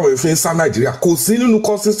reason táwọn Yorùbá fẹ́ ń sá Nàìjíríà kò sí nínú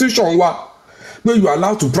constitution wa pé you are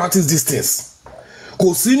allowed to practice these things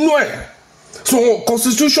kò sí inú ẹ̀ so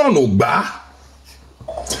constitution ò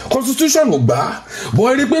gbà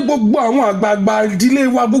bọ́ ẹ rí i pé gbogbo àwọn àgbààgbà ìdílé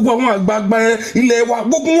wa gbogbo àwọn àgbààgbà ilé wa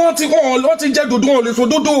gbogbo wọn ti jẹ́ dodo wọn ò lè sọ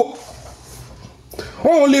dodo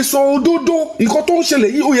wọn ò lè sọ òdodo nǹkan tó ń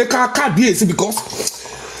ṣẹlẹ̀ yìí ó yẹ ká kábíyèsí because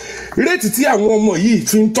réètì tí àwọn ọmọ yìí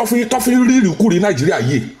fi ń tọ́fin rírì kúrì Nàìjíríà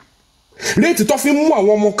yìí réètì tó fi ń mú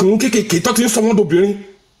àwọn ọmọkùnrin kéékèèké tó ti ń sọ wọ́n dobìnrin,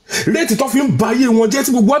 réètì tó fi ń ba ayé wọn jẹ́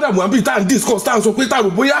tí gbogbo àdàmú àbí tá à ń discuss tá à ń sọ pé tá à rò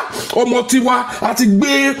bóyá ọmọ tiwa àti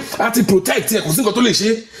gbé àti protect ẹ̀ kò sí nǹkan tó lè ṣe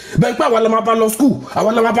bẹ́ẹ̀ pé àwa la máa bá lọ school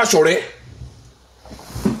àwa la máa bá ṣọ̀rẹ́.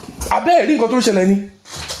 abẹ́ ẹ̀rí nǹkan tó ń ṣẹlẹ̀ ni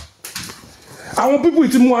àwọn pípù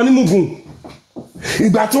ti mú wa ní mugun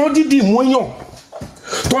ìgbà tí wọ́n dídì mú èèyàn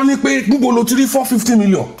tó ní pé gbogbo lo ti rí 450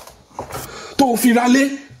 million tó fi ra lé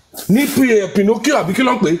ní Pinocchio àbí kí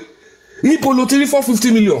ló ń pè ibo lo ti rí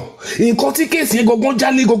 450 million nǹkan tí kéèsì yẹn gangan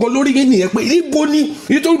jálé gangan lórí yín nìyẹn pé ibo ni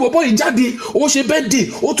nítorí bọ̀bọ̀ yìí jáde ó ṣe birthday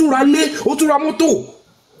ó tún ra lé ó tún ra mọ́tò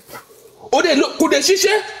ó dẹ̀ kò dẹ̀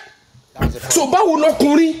ṣiṣẹ́ so báwo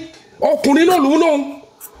lọkùnrin ọkùnrin náà lòun náà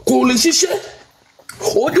kò lè ṣiṣẹ́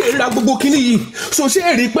ó dẹ̀ ra gbogbo kíní yìí so ṣé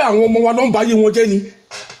ẹ rí i pé àwọn ọmọ wa náà ń bá yé wọn jẹ́ ni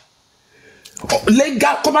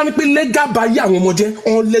legal kọ́ bá ní pé legal bá yé àwọn ọmọ jẹ́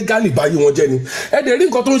on legally bá yé wọn jẹ́ ni ẹ dẹ̀ rí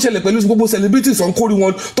nǹkan tó ń ṣẹlẹ̀ pẹ̀lú gbogbo celebrities ọ̀n kórè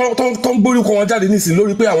wọn tó ń gbórí kọ́ wọn jáde nísìnyí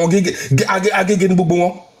lórí pé àwọn agége ní gbogbo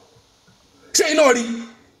wọn ṣé iná rí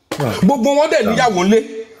gbogbo wọn dẹ̀ níyàwó lé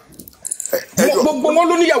gbogbo wọn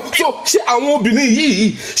ló níyàwó so ṣé àwọn obìnrin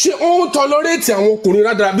yìí ṣé ó ń tolerate àwọn ọkùnrin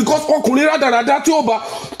rádaràda because ọkùnrin rádaràda tí ó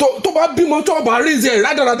bá bímọ tó bá raise ẹ̀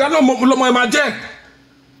rádaràda lọ́mọ ẹ̀ máa jẹ́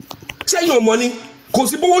ṣẹ́yìn ọmọ ni kò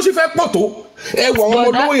sí bówó ṣe fẹ́ pọ̀ tó ẹ wọ àwọn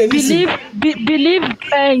olówó yẹn nísìnyí. believe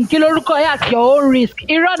kí lórúkọ ẹ at your own risk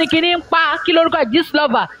irọ́ ni kí ni ń pa kí lórúkọ ẹ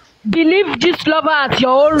Gistlover believe Gistlover at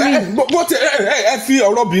your own risk. bó ti ẹ fi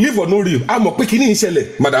ọ̀rọ̀ believe or no real a mọ̀ pé kí ni ń ṣẹlẹ̀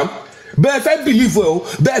madam bẹ́ẹ̀ fẹ́ believe o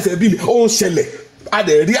bẹ́ẹ̀ fẹ́ believe ó ń ṣẹlẹ̀ a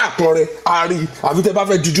dẹ̀ rí àpọ̀rẹ́ àárín àfi tẹ́ bá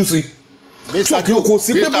fẹ́ jujú sí i kò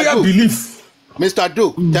sí pé bóyá believe. Mr.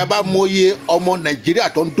 Doe tẹ́ bá mọye ọmọ Nàìjíríà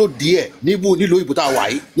tó ń dò díẹ̀ nílùú ìbò tá a wà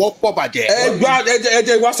yìí wọ́n pọ̀ bàjẹ́. ẹ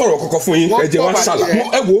jẹ́ wá sọ̀rọ̀ kọ̀ọ̀kan fún yín ẹ jẹ́ wá ṣàlà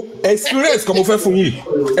ẹ wo experience kan mo fẹ́ fún yín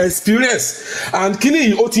experience and kíní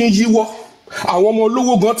yìí ó ti ń yíwọ́ àwọn ọmọ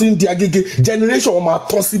olówó gan ti ń di agége generation wọn máa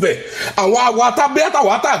tán síbẹ̀ àwọn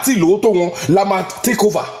àwàtà àti ìlú tó wọn la máa take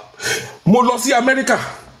over. Mo lọ sí Amẹ́ríkà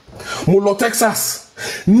mo lọ Texas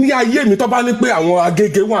ní ayé mi tó bá ní pé àwọn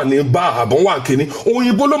agége wà ní bá àbọ̀ wà kíní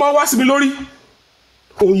òyìnbó ló máa wá sí mi lórí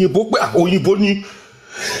òyìnbó pé òyìnbó ni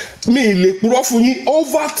mi lè purọ́ fún yín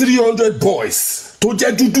over 300 boys tó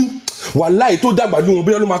jẹ́ dúdú wàláì tó dàgbà ní wọn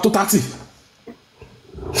bí wọ́n máa tó 30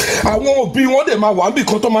 àwọn òbí wọn dẹ̀ máa wà níbì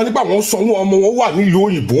kan tó máa nípa àwọn sanwó ọmọ wọn wà nílùú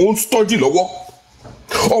òyìnbó ń tọ́jú lọ́wọ́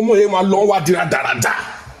ọmọ yẹn máa lọ wá dira dáradára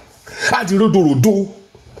àdìrodòròdò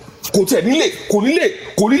kò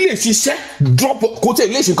nílé ṣiṣẹ́ drop kò tẹ̀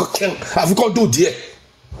lè ṣe kankan àfikọ́ dò díẹ̀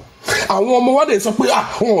àwọn ọmọ wa dẹ̀ sọ pé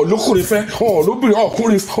wọn ò lókùnrin fẹ́ wọn ò lóbìnrin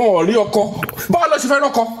ọkùnrin wọn ò rí ọkọ báwo ló ṣe fẹ́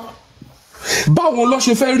rọ́kọ báwo ló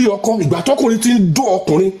ṣe fẹ́ rí ọkọ ìgbà tọkùnrin ti ń dó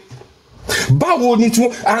ọkùnrin báwo ni tí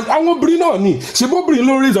wọn àwọn obìnrin náà ni ṣe bóbìnrin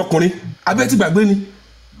ló rí ọkùnrin abẹ́ ti gbàgbé ni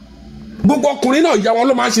gbogbo ọkùnrin náà ìyá wọn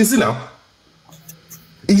ló máa ṣe sí náà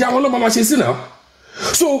ìyá wọn ló máa ṣe sí náà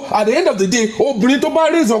so at the end of the day obìnrin tó bá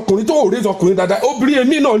raise ọkùnrin tó ò raise ọkùnrin dáadáa obìnrin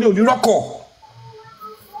èmi náà ni ò ní rọ́kọ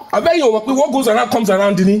abẹ́yẹ̀ wọ̀ pé what goes around comes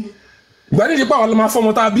around ni ìgbà ní ìṣepá àwọn ọlọ́mọ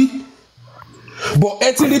afọ́mọ tá a bí bọ̀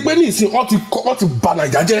ẹ ti rí pé nísìn wọ́n ti bà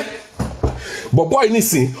Nàìjà jẹ́ bọ̀ bọ́ọ̀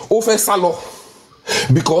nísìn ó fẹ́ sá lọ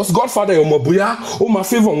because Godfather ọmọ bóyá ó máa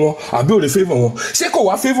favour wọn àbí ò lè favour wọn ṣé kò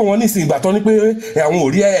wá favour wọn nísìn ìgbà tán ni pé àwọn ò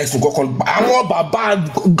rí ẹ̀sùn kankan àwọn bàbá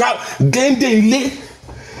géńdé ilé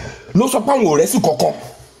ló sọ pé àwọn ò rẹ́sùn kankan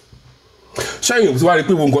ṣẹ́yìn tí wàá rí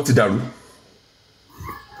pé gbogbo nǹkan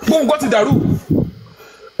ti dàrú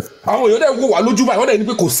àwọn èèyàn dẹ̀ wò wá lójú báyìí wọ́n dẹ̀ ní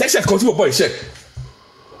pé kò sẹ́ṣẹ̀ kan tí bọ̀bọ̀ ìṣẹ̀.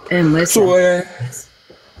 so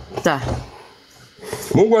ta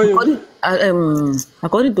mo gbọ́ yín.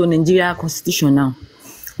 according to Nigeria constitution now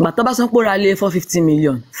ìgbà tó bá sọ pé ó ra lé 450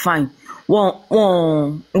 million fine wọn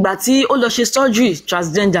ìgbà tí ó lọ ṣe surgery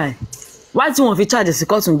transgender why tí wọn fi charge sí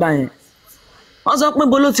kóòtù gbà yẹn wọ́n sọ pé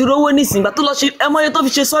bolo ti rówó nísìnyí ìgbà tó lọ ṣe ẹmọye tó fi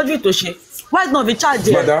ṣe surgery tó ṣe why not fi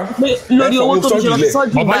charge ẹ pé lórí owó tó fi ṣe lọ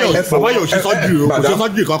surgery báyìí. bàbá yóò ṣe surgery o kò ṣe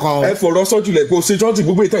surgery kankan. ẹ fọ̀rọ̀ surgery lẹ̀ kò ṣe surgery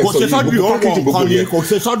gbogbo ìtàn ìsọ yìí gbogbo package gbogbo yẹn kò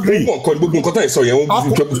ṣe surgery gbogbo nǹkan tàn ìsọ yẹn wọ́n fi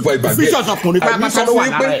jọ gbogbo ìbàjẹ́. officials ọkùnrin ká máa ló wà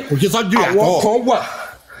lára ẹ̀ kò ṣe surgery àtọ̀.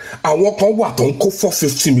 àwọn kan wà tó ń kó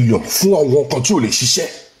 450 million fún àwọn kan tí ò lè ṣiṣẹ́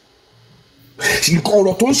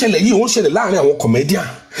ọ̀rọ̀ tó ń ṣẹlẹ̀ yìí ó ń ṣẹlẹ̀ láàrin àwọn comedian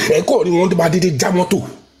ẹ̀kọ́ rí wọn bá dédé já mọ́tò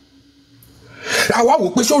àwa wò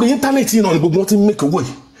pé sórí íńtánẹ́ẹ̀tì náà ni gbogbo wọn ti ń make owó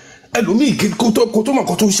yìí ẹlòmíì kó tó mọ̀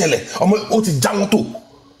nǹkan tó ń ṣẹlẹ̀ ọmọ ó ti já mọ́tò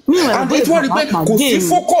àbí tí wọ́n rí pé kò sí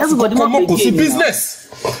focus kankan mọ́ kò sí business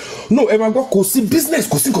no ẹ máa gbọ́ kò sí business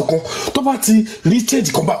kò sí kankan tó bá ti rí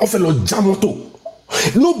change kan bá ọ fẹ́ lọ já mọ́tò.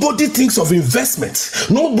 Nobody thinks of investment.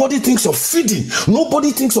 Nobody thinks of feeding.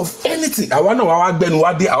 Nobody thinks of anything. Àwa náà wá gbẹnu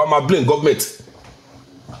wá dé àwa máa blame government.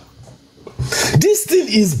 this thing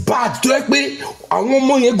is bad tó yẹ pé àwọn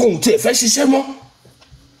ọmọ yẹn gòun tí ẹ fẹ́ ṣiṣẹ́ mọ́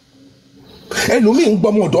ẹlòmíì ń gbọ́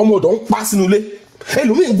ọmọ ọ̀dọ́ ń pa sínú ilé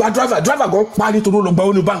ẹlòmíì ń gba driver gan pa nítorí ó lọ gba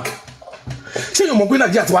oní bank ṣé èèyàn mọ̀ pé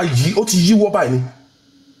Nàìjíríà ti wá yí ó ti yíwọ́ báyìí ni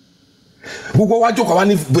gbogbo wa jókòó wa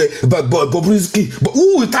ní Bobrisky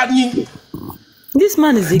who ta ni. This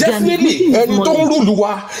man is a definitely ẹni tó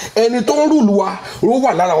ń rúlu wa ló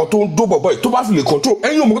wà lára àwọn tó ń dó bọ̀bọ̀ yìí tó bá fi lè control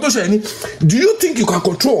ẹ̀yin ọmọ tó ṣe ẹni do you think you can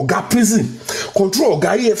control ọ̀gá prison control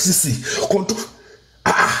ọ̀gá EFCC control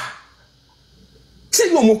ṣé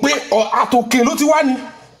yóò mọ̀ pé àtòkè ló ti wá ni.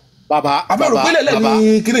 Baba pélé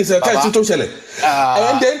lẹ́ni kí ni ìṣẹ̀lẹ̀ káyọ̀ tó ṣẹlẹ̀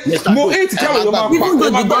and then mo hate kí àwọn èèyàn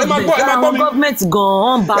máa gbọ́ government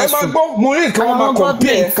gan-an bá sùn mo hate kí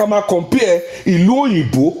wọ́n máa compare ìlú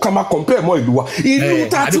òyìnbó ká máa compare mọ́ ìlú wa ìlú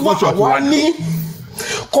tá a ti wá ní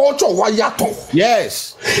culture wa yàtọ̀.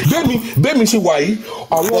 Yes. bẹ́ẹ̀mi ṣe wà yìí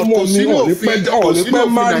àwọn ọmọ mi ò lè pẹ́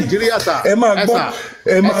mari ẹ máa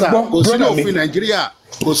gbọ́ brother mi.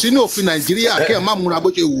 Kò sínú òfin Nàìjíríà kí ẹ má múra bó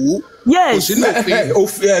ṣe wù ú. Yes. Kò sínú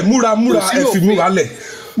òfin múra ẹ fi múra lẹ̀.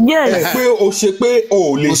 Yes. Pé o ṣe pé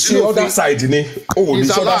o lè ṣe other side ni o lè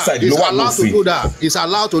ṣe other side ló wà lófin. It's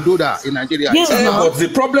allowed to do that in Nigeria. Yes. But the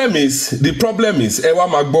problem is ẹ wá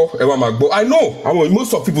máa gbọ́ I know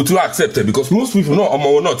most of people too accept it because most people náà ọmọ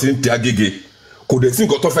wọn náà ti ń tẹ agége kò dé sí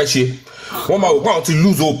nǹkan tó fẹ́ ṣe wọ́n máa wò pé àwọn ti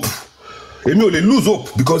lose hope èmi ò lè lose hope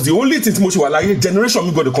because the only thing tí mo ṣe wà láyé generation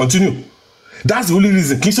mi gbọ́dọ̀ continue. That's the only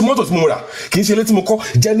reason. Kì í ṣe mọ́tò tí mo rà, kì í ṣe ilé tí mo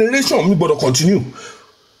kọ́, generation mi gbọ́dọ̀ continue.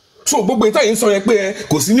 So gbogbo ìta yìí ń sọ yẹn pé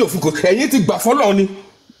kò sí ní òfin kò ẹ̀yin ti gbà fọ́lọ́ ni.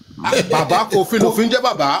 Bàbá òfin jẹ́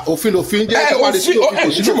bàbá òfin jẹ́ tó wà ní sí òfin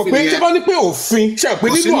kò sí ṣé mo pé tí wọ́n ní pé òfin ṣe pé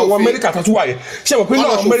nínú àwọn Amẹ́ríkà tó tún wà yẹn ṣe mo pé nínú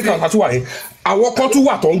àwọn Amẹ́ríkà tó tún wà yẹn àwọn kan tún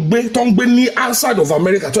wà tó ń gbé ní outside of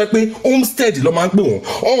America tó yẹ pé homestead ló máa ń pè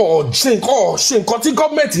wọ́n ṣe nǹkan tí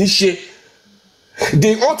gọ́ọ̀mẹ̀ntì ń ṣe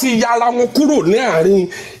wọ́n ti ya ara wọn kúrò ní àárín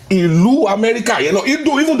ìlú Amẹ́ríkà yẹn náà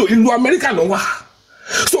even though ìlú Amẹ́ríkà ló wà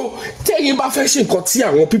so tẹ́yìn bá fẹ́ ṣe nǹkan tí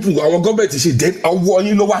àwọn people àwọn gọ́ọ̀mẹ̀ntì ṣe dé ọwọ́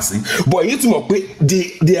yín ló wà sí but èyí ti mọ̀ pé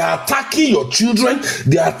they are attacking your children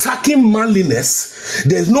they are attacking manliness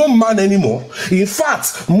there is no man anymore in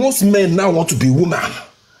fact most men now want to be woman.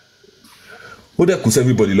 Ó dẹ̀ kù sí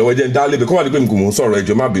everybody lọ́wọ́ jẹ́ ń dá lébè kọ́ wà ní pé mi kò mọ̀ ń sọ̀rọ̀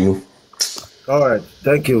ẹjọ́ má bínú. All right,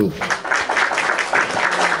 thank you.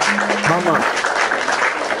 Mama.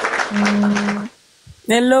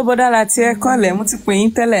 Hello, bọ́dá láti ẹ kọ́lẹ̀, mo ti pè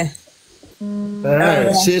yín tẹ́lẹ̀.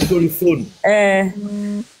 Ṣé sórí fóònù?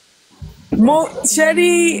 Mo ṣe rí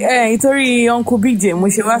nítorí Uncle BJ mo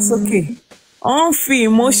ṣe wá sókè. Wọ́n fi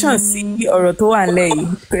emotion sí ọ̀rọ̀ tó wà nílẹ̀ yìí,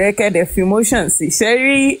 kẹ̀kẹ́dẹ̀ fi emotion sí. Ṣe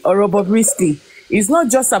rí ọ̀rọ̀ Bobrisky. It's not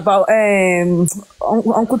just about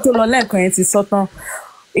Uncle tó lọ lẹ́ẹ̀kan yẹn ti sọ tán.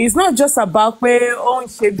 It's not just about pé ó ń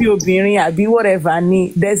ṣe bí obìnrin àbí whatever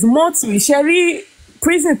ni. There's more to it. Ṣe rí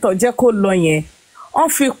prison tó jẹ́ kó lọ yẹn. Wọ́n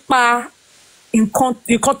fi pa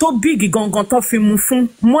nǹkan tó big gangan tó fi mú fún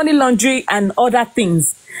money laundering and other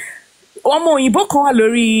things. Ọmọ òyìnbó kan wà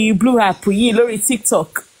lórí blue app yìí lórí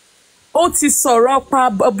TikTok. Ó ti sọ̀rọ̀ pa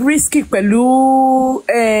Bobrisky pẹ̀lú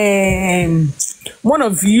one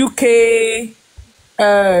of UK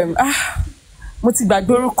mo ti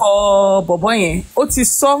gbàgbé orúkọ bọ̀bọ̀ yẹn. Ó ti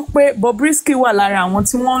sọ pé Bobrisky wà lára àwọn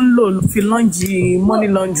tí wọ́n ń lò fi lọ́njì money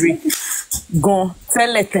laundering gan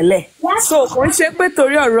tẹ́lẹ̀tẹ́lẹ̀. So kò ń ṣe pé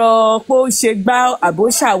torí ọ̀rọ̀ pé ó ṣe gbá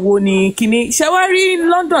àbóṣàwo ni kíní. Ṣé wá rí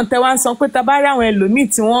London tẹ́ wá ń sọ pé tá bá rí àwọn ẹlòmíì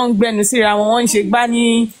tí wọ́n ń gbẹnu síra wọn wọ́n ń ṣe gbá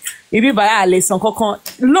ní ibi báyà àlè sàn kankan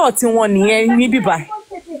lọ́ọ̀ tí wọ́n nìyẹn níbí báyìí.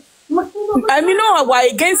 Àmì náà wà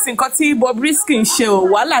against nǹkan tí Bobrisky ń ṣe ò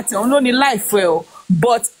wàhálà tí òun ló ní láìfẹ́ o.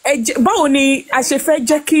 But báwo ni a ṣe fẹ́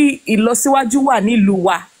jẹ́ kí ìlọsíwájú wà nílùú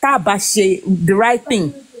wa tá a bá ṣe the right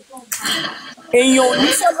thing? Èèyàn ò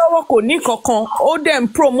níṣẹ́ lọ́wọ́ kò ní kankan ó dẹ̀ ń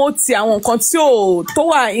promote àwọn nǹkan tó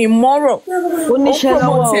wà immoral ó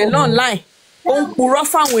promote ẹ̀ online ó ń purọ́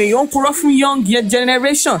fáwọn èèyàn ó ń purọ́ fún young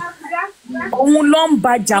generation òun ló ń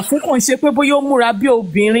bàjà fún kò ń ṣe pé bóyá ó múra bí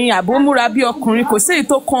obìnrin àbó múra bí ọkùnrin kò sí èyí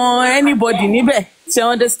tó kan anybody níbẹ̀ ṣe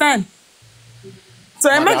understand? So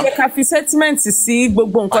ẹ má jẹ́ ká fi sentiment sí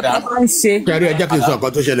gbogbo nǹkan tó bá ń ṣe. Ṣẹ́rí ẹ jẹ́ kí n sọ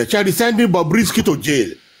nǹkan tó ṣẹlẹ̀ ṣẹ́rí sending Bobrisky to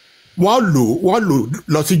jail wọ́n lò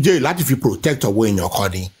lọ sí jail láti fi protect ọwọ́ èèyàn kan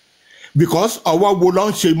ni because ọwọ́ wo ló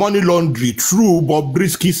ń ṣe money laundry through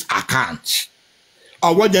Bobrisky's account.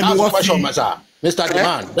 Ọwọ́ yẹn ni wọ́n fi. Mr.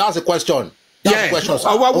 Demand, that's the question. Yes,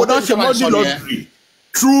 ọwọ́ wo ló ń ṣe money laundry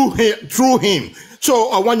through him. So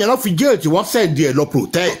ọwọ́ yẹn ló fi jail tí wọ́n send ẹ̀ lọ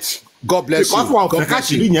protect. God bless you. Because wọn fẹ́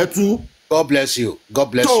káṣírí yẹn tú. God bless you. God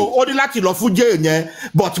bless you. So ó ní láti lọ fún jail yẹn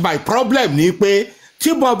but my problem ni pé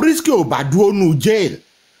tí Bobrisky ò bá dúró nù jail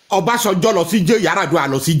Ọbásanjọ́ lọ sí jail Yar'Adua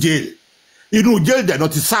lọ sí jail inú jail dẹ̀ náà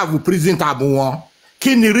ti serve prison term wọn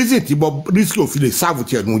kí ni reason tí Bobrisky ò fi lè serve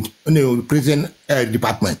tiẹ̀ ní prison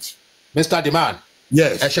department. Mr. Demand.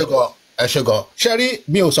 Yes. ẹ ṣe gan ṣẹ́rí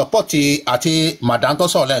mi ò sọ́pọ́tì àti madam tó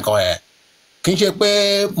sọ̀rọ̀ lẹ́ẹ̀kan ẹ̀ kì í ṣe pé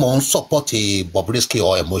mò ń sọ́pọ́tì Bobrisky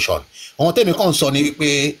or emotion ohun tèmi kàn sọ ni wípé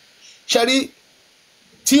ṣẹ́rí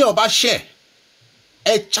tí ọba ṣẹ̀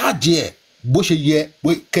ẹ charge ẹ bó ṣe yẹ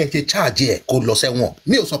kẹ́ ẹ ṣe charge ẹ kó lọ sẹ́wọ̀n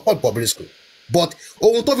mi ò support Bobrisky but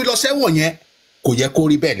ohun tó fi lọ sẹ́wọ̀n yẹn kò yẹ kó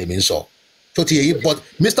rí bẹ́ẹ̀ lèmi ń sọ tó ti yẹ yìí but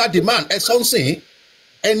Mr. Demand ẹ sọ ń sìn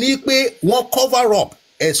ẹ ní pé wọ́n cover up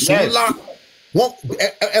ẹ̀sùn ńlá wọ́n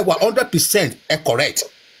ẹ wà 100% ẹ correct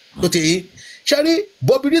tó ti yẹ yìí ṣẹ́rí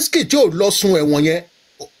Bobrisky tí ò lọ sun ẹ̀wọ̀n yẹn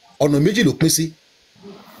ọ̀nà méjì ló pín sí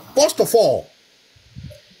first of all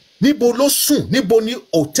níbo ló sùn níbo ni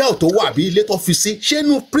hotel tó wà àbí ilé tó fi sí ṣé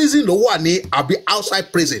inú prison ló wà ní àbí outside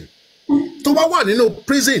prison tó bá wà nínú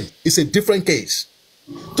prison is a different case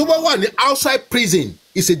tó bá wà ní outside prison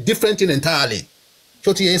is a different thing entirely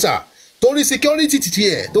ṣó ti yẹn sà torí security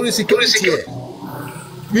tiẹ̀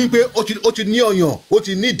wípé ó ti ní ọyàn ó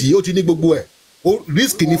ti nídìí ó ti ní gbogbo ẹ̀ ó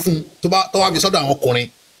risk ní fún tó wá fi sọ́dọ̀ àwọn ọkùnrin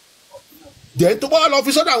then tó bá lọ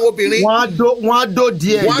fi sọ́dọ̀ àwọn obìnrin wọ́n á dó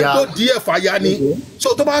díẹ̀ wọ́n á dó díẹ̀ fàyà ni so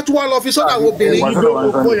tó bá tún wá lọ fi sọ́dọ̀ àwọn obìnrin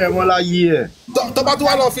tó bá tún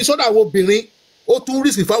wá lọ fi sọ́dọ̀ àwọn obìnrin ó tún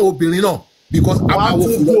risk fáwọn obìnrin náà because a máa wo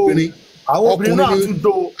fún obìnrin ọkùnrin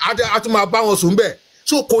a tún máa bá wọn sùn bẹ́ẹ̀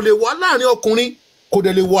so kò lè wà láàrin ọkùnrin kò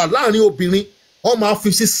dẹ̀ lè wà láàrin obìnrin wọ́n máa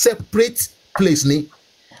fi sí separate place ni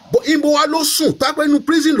but ibo wa ló sùn tápẹ́ inú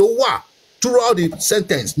prison ló wà throughout the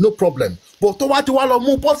sentence no problem but tó wá ti wá lọ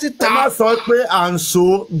mú pọ́sítà. ẹ má sọ pé à ń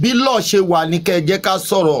so bí lọ́ọ̀ ṣe wà ní kẹjẹ ká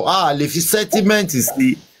sọ̀rọ̀ a lè fi sentiment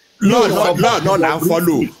sí. lọ́ọ̀ là ń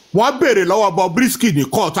fọ́lò wọ́n béèrè lọ́wọ́ Bobrisky ní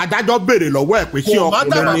court adájọ́ béèrè lọ́wọ́ ẹ̀ pé ṣé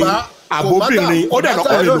ọkùnrin ni àbóbìnrin ó dẹ̀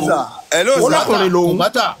lọ́kùnrin lòun.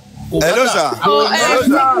 Hello, sir.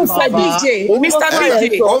 Mr. BJ,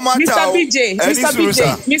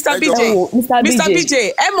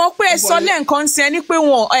 ẹ mọ̀ pé ẹ sọ lẹ́ǹkan sí ẹni pé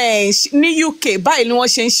wọn ní UK báyìí ni wọ́n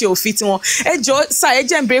ṣe ń ṣe òfin tiwọn. Ẹ jọ̀ọ́ sà ẹ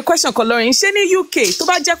jẹ́ n béèrè question kan lọ́rin. Ṣé ní UK tó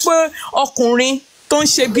bá jẹ́ pé ọkùnrin tó ń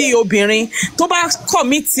ṣe bí obìnrin tó bá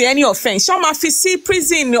commit any offence ṣé wọ́n máa fi sí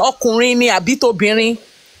prison ọkùnrin ni àbí tóbìnrin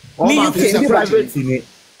ní UK?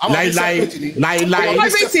 láíláí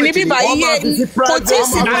private ní bíbá iye kò tí ì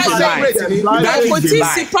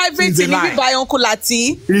sí private ní bíbá ọkọ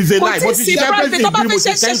láti kò tí ì sí private tó bá fẹ́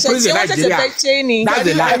ṣẹ̀ṣẹ̀ ṣe wọ́n ṣẹ̀ṣẹ̀ fẹ́ ṣe ni.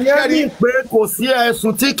 ẹ̀yẹ́ ní pé kò sí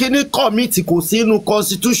ẹ̀sùn tí kinní kọ́mìtì kò sí inú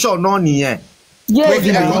constitution náà nìyẹn.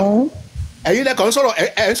 ẹ̀yin lẹ́kọ̀ọ́ ń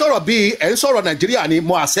sọ̀rọ̀ bíi ẹ̀ ń sọ̀rọ̀ Nàìjíríà ni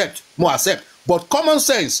mo accept but common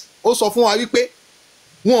sense ó sọ fún wa wípé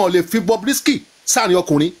wọn ò lè fi Bobrisky sáàrin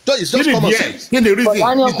ọkùnrin it's just common sense. kí ni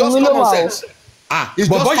reason it's just common sense. it's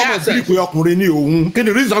just common sense. pé ọkùnrin ni òun kí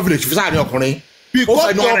ni reason fi lè fi sáàrin ọkùnrin.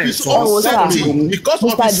 because of his own safety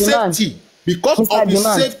because of his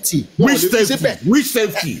safety. which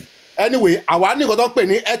safety. anyway àwa ní nǹkan tó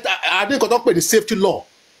ń pè ní safety law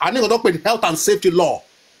a ní nǹkan tó ń pè ní health and safety law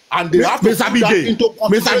and they have to put that into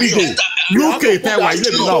consideration. UK tẹ́wà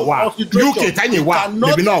ilé mi náà wà UK tẹ́yìn wà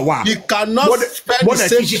lèmi náà wà mo dẹ̀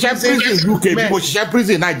ti ṣiṣẹ́ prison UK bí mo ṣiṣẹ́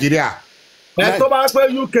prison Nàìjíríà. ẹ tó bá pé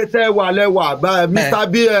UK tẹ́wà lẹ́wà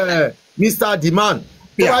Mr. Demand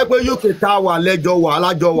tó bá pé UK tẹ́wà lẹ́jọ́ wà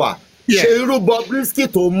alájọ́ wà ṣe irú Bobrisky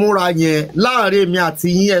tó múra yẹn láàrin mi àti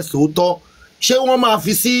yín ẹ̀ sòótọ́ ṣé wọ́n máa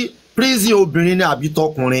fi sí prison obìnrin ní àbí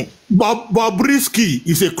tọkùnrin. Bobrisky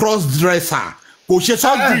is a cross dresser. Kò ṣe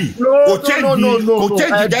surgery kò change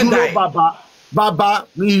gender ẹ. Bàbá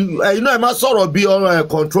ẹ̀yin náà ẹ má sọ̀rọ̀ bí ọ̀rọ̀ ẹ̀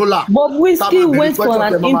controller. Bobrisky went for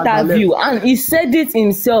an interview and he said it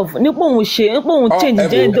himself nípò òun change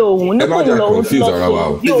gender òun nípò òun lọ òun lọ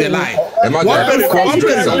it's a lie. wọ́n bẹ̀rẹ̀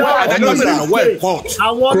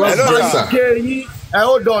àwọn ọlọ́pàá UK yìí ẹ̀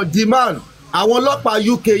ó dọ̀ demand àwọn ọlọ́pàá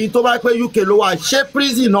UK yìí tó bá pẹ́ UK ló wà ṣé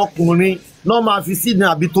prison ọkùnrin náà máa fi sí ní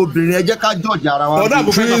àbí tóbìnrin ẹ jẹ́ ká jọ̀jì ara wa.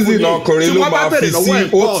 prison ọkùnrin ló máa fi sí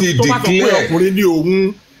ó ti declare. ọkùnrin ní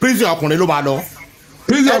òun prison ọkùnrin ló máa lọ.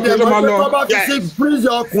 prison ọkùnrin ló máa lọ. tó bá fi sí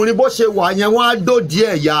prison ọkùnrin bó ṣe wà yẹn wọ́n á dòdì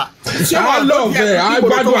ẹ̀ ya. á lọ fẹ́ á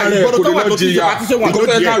gbádùn ààrẹ kò ní lọ jìyà nǹkan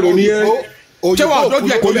fẹ́ ká lóní ẹ. ṣé wàá lójú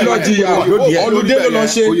ẹ̀ kò ní lọ jìyà olùdé ló lọ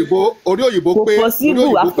ṣe. orí òyìnbó pé kò possible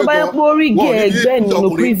àfọwọ́yẹ́ pé orí gé ẹgbẹ́ nínú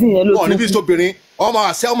prison yẹn ló tún kú.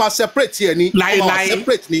 ọmọ separate yẹn ni láíláí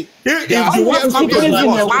separate ni. if you want to be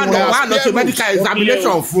wà lọ ṣe medical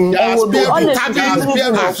examination fún Tabi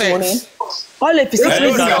access. all the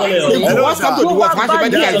physicians welcome to the world wá ṣe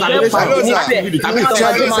medical examination.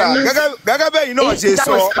 gẹ́gẹ́ bẹ́yìn náà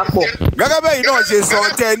ṣe sọ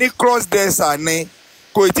tẹ ní cross dresser ni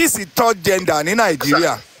kò tí ì sí third gender ní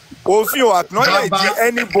Nàìjíríà òfin ò acknowledge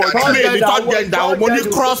anybody. Ibi tó gender mo ní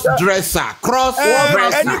cross dresser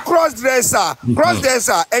ẹni cross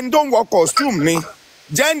dresser ẹni tó ń wọ costume ni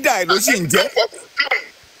gender ẹ ló sì ń jẹ́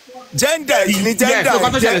gender ni gender ẹ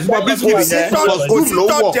jẹ́ kò sí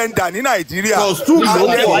top gender ní Nàìjíríà. costume ló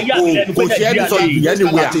wọ̀ kò ṣe ẹni sọ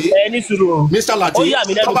anywhere. ẹni sùúrù ó yà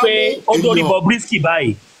mí lẹ́nu pé ó dórí Bobrisky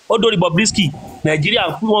báyìí ó dórí Bobrisky Nàìjíríà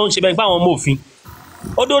wọ́n ń ṣe bẹ́ẹ̀ pé àwọn ọmọ òfin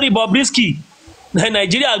ó dórí Bobrisky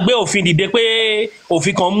Nàìjíríà gbé òfin dìde pé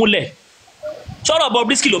òfin kan múlẹ̀ sọ̀rọ̀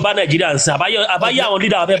Bobrisky ló bá Nàìjíríà ń sìn àbáyé àwọn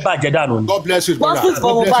leader fẹ́ bàjẹ́ dànù ni. God bless you brother. wọ́n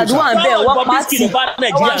fún Mohbad wà ń bẹ̀ wọ́n pàtì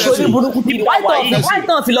wọ́n aṣojú burúkú kiri wáyé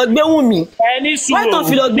tán fi lọ gbé Wùnmí wáyé tán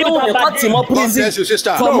fi lọ gbé Wùnmí kọ́ tì mọ́ prison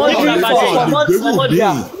for murder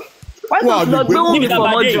why don't you gbé Wùnmí for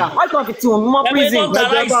murder why don't you ti Wùnmí mọ́ prison.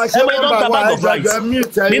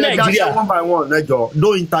 ní Nàìjíríà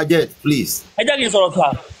don't interject please. ẹ jẹ́ kí n sọ̀rọ̀ ká.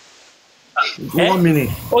 1 minute.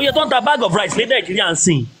 oye tó ń ta bag of rice ní Nàìjíríà ń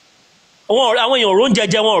sìn àwọn èèyàn òró ń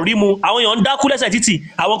jẹjẹ wọn ò rí mu àwọn èèyàn ń dákú lẹ́sẹ̀ títì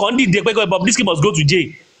àwọn kan ń dìde pé Bobrisky must go to jail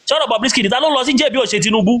sọ̀rọ̀ Bobrisky ni ta ló lọ sí jail bí ó ṣe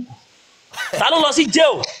Tinubu ta ló lọ sí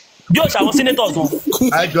jail bí ó ṣe àwọn senators wọn.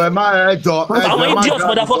 àwọn idiot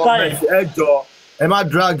motherfucker ẹ má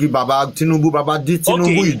drag baba Tinubu baba di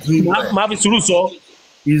Tinubu is doing well. máa fi sùúrù sọ.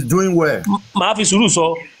 He's doing well. máa fi sùúrù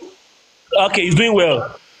sọ. Okay, he's doing well.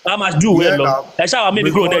 a máa do well lọ ẹ ṣáà wà mímí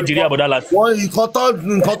kúrò Nàìjíríà bọ̀dá láti. wọ́n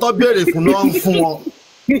nǹkan tó béèrè fún náà ń fún wọn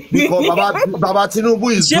because baba Tinubu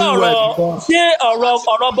is doing well. ṣé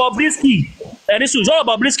ọ̀rọ̀ Bobrisky ẹni sùn sọ̀rọ̀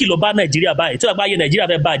Bobrisky ló bá Nàìjíríà báyìí tí wọ́n bá yẹ Nàìjíríà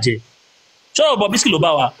fẹ́ bàjẹ́ sọ̀rọ̀ Bobrisky ló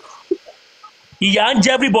bá wa ìyà ń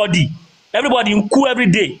jẹ everybody ń kú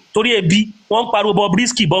everyday torí ebi wọ́n ń pariwo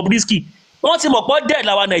Bobrisky wọ́n ti mọ̀ pọ́ dead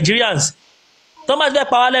làwa Nigerians tó máa fẹ́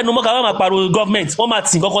pa wá lẹ́nu mọ́ ká máa pariwo government wọ́n máa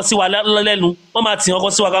tì kọ́kọ́ sí wa lẹ́nu wọ́n máa tì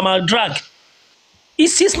kọ́kọ́ sí wa ká máa drag.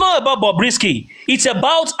 It's not about Bobrisky, it's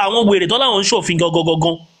about àwọn wèrè tó láwọn ń ṣòfin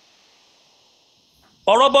gangan.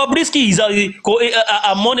 ọ̀rọ̀ Bobrisky is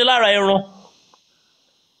àmọ́nilára ẹran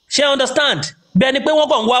ṣé understand bẹ́ẹ̀ ni pé wọ́n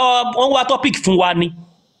kàn wọ́n wá topic fún wa ni.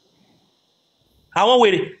 àwọn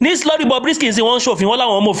wèrè ní lórí Bobrisky sí wọ́n ń ṣòfin wọ́n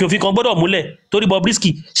láwọn ọmọ òfin kan gbọ́dọ̀ múlẹ̀ torí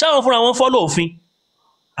Bobrisky ṣáwọn fúnra wọn follow òfin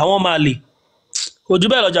àwọn máa lè ojú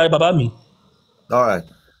bẹ́ẹ̀ lọ́jà rẹ̀ bàbá mi. All right.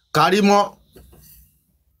 Karimo.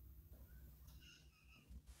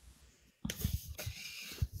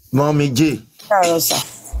 Mommy J. Káàárọ̀ sà.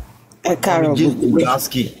 Ẹ káàárọ̀ gbogbo.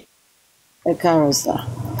 Ẹ káàárọ̀ sà.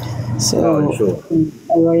 So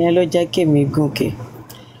ọ̀rọ̀ yẹn ló jẹ́ kémi gòkè.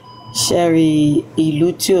 Ṣẹ́rí ìlú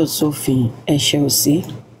tí ò sófin ẹ̀ṣẹ̀ ò sí.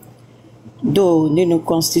 Though nínú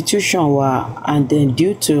constitution wa and then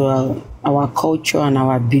due to our culture and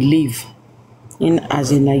our belief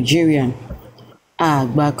as a Nigerian,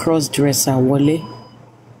 gba cross-dresser wọlé.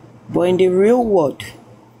 But in the real world,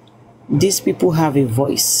 these people have a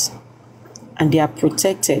voice and they are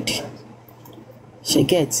protected. She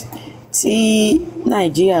get. Tí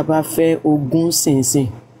Nigeria bá fẹ́ ogún sínsìn,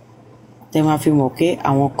 they máa fi mọ̀ pé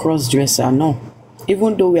àwọn cross-dresser náà,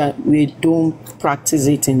 even though we don't practice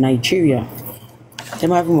it in Nigeria, they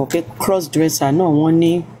máa fi mọ̀ pé cross-dresser náà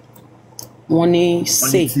wọ́n ní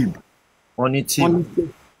say.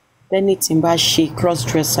 Anything bá ṣe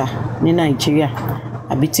cross-dresser ní Nigeria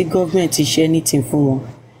àbí tí government ṣe anything fún wọn,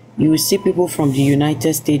 you will see people from the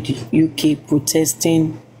United States, UK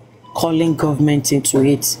protesting, calling government into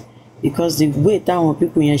it, because the way táwọn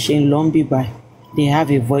people yẹn ṣe ń lọ ń bì báyìí, they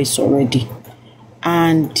have a voice already.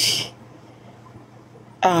 And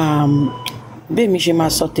bẹ́ẹ̀ mi ṣe máa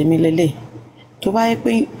sọ tèmi lélẹ̀ tó bá yẹ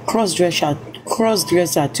pé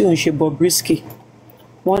cross-dresser tí ò ń ṣe Bobrisky,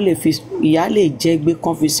 wọ́n lè fi ìyá lè jẹ́ gbé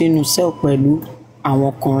kan fi sínú cell pẹ̀lú àwọn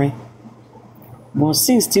ọkùnrin, but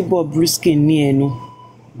since tí Bobrisky ní ẹnu,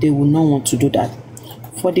 they will not want to do that.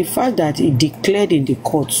 For the fact that he declared in the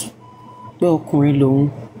court pé ọkùnrin lòun,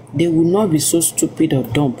 they will not be so stupid or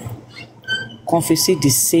dumb kan fi sí the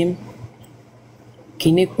same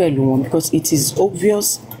kíní pẹ̀lú wọn, because it is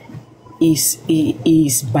obvious he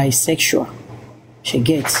is bisexual. She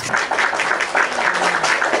gets.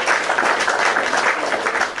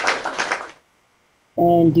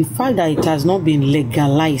 And the fact that it has not been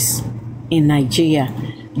legalized in Nigeria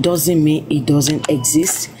doesn't mean it doesn't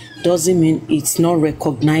exist, doesn't mean it's not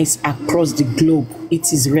recognized across the globe.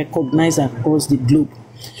 It is recognized across the globe.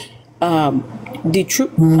 The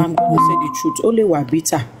truth, I'm going to say the truth, only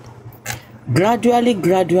Wabita.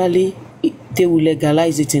 Gradually, they will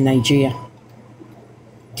legalize it in Nigeria.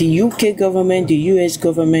 The UK government, the US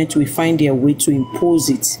government will find their way to impose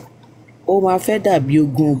it. Oh, my father be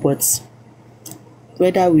ogun, but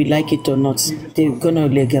whether we like it or not, they're gonna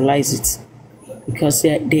legalize it because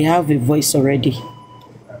they have a voice already.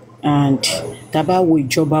 And tá a bá wo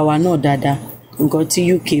ìjọba wa náà dáadáa nǹkan tí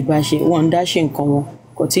UK bá ṣe wọ́n ń dá ṣe nǹkan wọn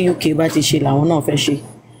nǹkan tí UK bá ti ṣe làwọn náà fẹ́ ṣe.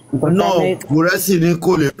 náà Bùrẹ́sì ní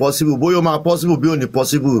kò lè possible bóyá ó máa possible bí ò ní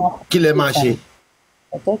possible kí lẹ máa ṣe.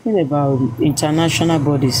 We're talking about international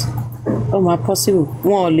bodies. Oh, my possible.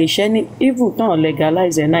 Wọn ò lè ṣe ní even tán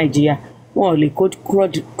legalize Nigeria. Wọn ò lè kó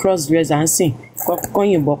cross dresser ń sìn kọ́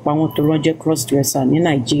yìnbọn pa wọn tó rán jẹ́ cross dresser ní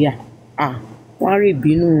Nigeria. Wọ́n rí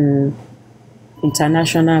ìbínú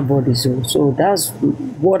international bodies o. So that's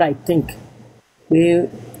what I think.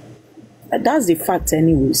 That's the fact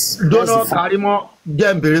anyways. Dọ́nà Karimọ́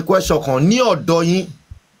jẹ́ ń béèrè question kan ní ọ̀dọ̀ yín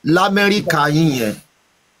l'Amẹ́ríkà yín yẹn.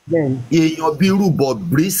 Èèyàn bí irú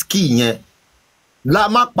Bobrisky yẹn la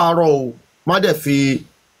má parọ́ o má dẹ̀ fi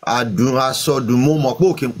àsọdùn mo mọ̀ pé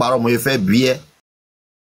òkè ń parọ́ mo fẹ́ bí ẹ́.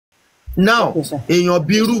 Now èèyàn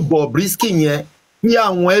bí irú Bobrisky yẹn ní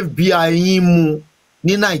àwọn FBI yín mú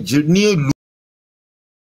ní Nàìjíríà ní ìlú.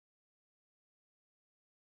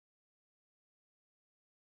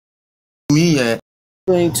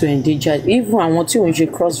 Going to endanger even àwọn tí òun ṣe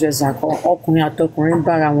cross dresser kan ọkùnrin àtọkùnrin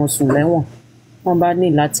bára wọn sùn lẹ́wọ̀n. Wọ́n bá ní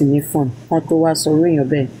láti ní fún wọn tó wá sọ èèyàn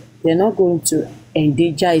bẹ́ẹ̀ they are not going to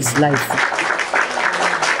endanger his life.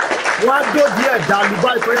 Wọ́n á dòdì ẹ̀ dàlú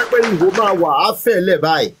báyìí tó yẹ pé ìwò máa wà á fẹ̀lẹ̀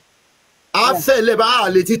báyìí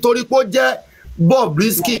àlè tí torí pé ó jẹ́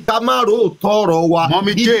Bobrisky ká má rò ó tọrọ wa.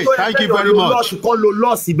 Mommy J, thank you very much.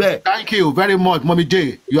 Thank you very much, Mommy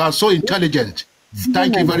J. You are so intelligent.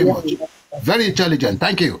 Thank you very much. Very intelligent,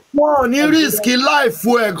 thank you. Wọ́n ní risk life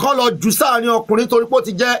ẹ̀ kọ́ lọ jù sáàrin ọkùnrin torí pé ó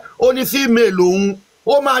ti jẹ́ ó ní female òun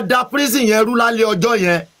ó máa da prison yẹn rú lálẹ́ ọjọ́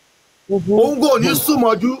yẹn òun kò ní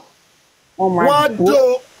súnmọ́jú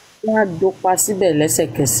wọ́n á do pa síbẹ̀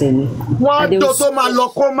lẹ́sẹ̀kẹsẹ̀ ni. Wọ́n á do tó máa lọ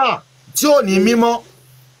kọ́mà tí ò ní mímọ́.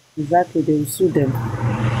 Exactly, they will sue them.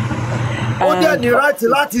 Ó dẹ̀ ní right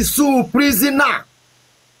láti sue prisoner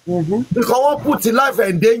because wọ́n put life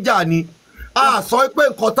in danger ni. Sọ pé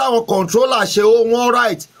nǹkan táwọn controller ṣe ó wọ́n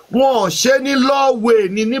right wọn ò ṣe ní law way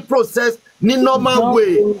ní process ní normal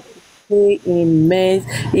way.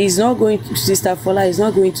 He's not going to Sister Fola is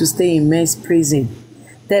not going to stay in men's prison.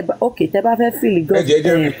 Okay, tẹ́ bá fẹ́ feel go. Ẹ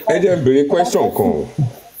jẹ́ béèrè question kan.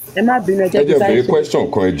 Ẹ má bínú ẹ jẹ́ kí béèrè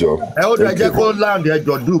question kan ẹ jọ̀ọ́. Ẹ ó dẹ̀ jẹ́ kó land ẹ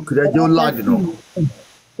jọ̀ọ́ Duke ẹ jẹ́ ó land náà.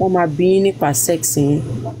 Wọ́n máa bí nípa sex yín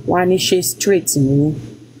wọ́n á ní ṣe straight ní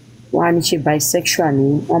wọ́n á ní ṣe bisexual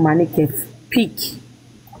ní wọ́n máa ní kẹ́ pick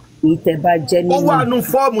ìtẹ̀bá jẹ́ nínú. Ó wà nù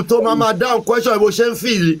fọ́ọ̀mù tó máa down question bó ṣe ń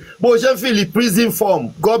fìlì prison form.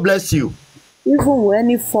 God bless you. Even with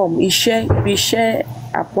any form iṣẹ́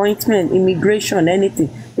appointment immigration anything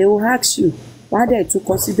they will ask you why they to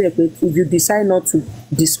consider if you decide not to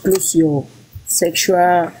disclose your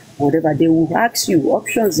sexual whatever they will ask you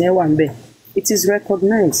options yẹn wà níbẹ̀ it is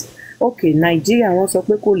recognized. Okay, Nigeria wọ́n sọ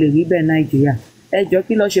pé kò lè rí bẹ́ẹ̀ Nigeria ẹ jọ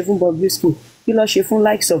kí ló ṣe fún Bobrisky kí ló ṣe fún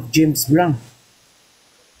likes of James Brown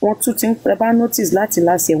wọ́n tún ti ń bá notice láti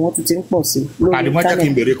last year wọ́n tún ti ń pọ̀ sí. àdìmọ́ jẹ́ kí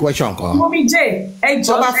n béèrè question kan. Mọ́mí J ẹ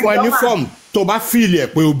jọ tó bá fún ẹ ní form tó bá fíìlì ẹ̀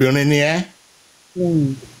pé obìnrin ni ẹ́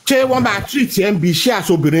ṣé wọ́n máa treat ẹ̀ ń bi iṣẹ́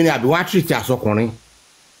àṣọbìnrin ni àbí wọ́n á treat ẹ̀ àṣọkùnrin.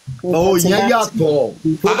 Ó yẹn yàtọ̀.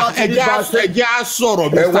 Ẹjẹ́ á sọ̀rọ̀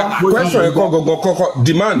bí sábà. Question ẹ̀kọ́ gangan kọ́kọ́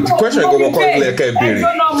demand question ẹ̀kọ́ gangan kọ́ ilẹ̀ kẹ́ béèrè.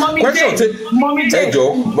 Question ti ẹjọ́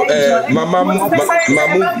màmá mú.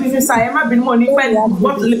 Ẹ má bínú mọ́ ní pẹ́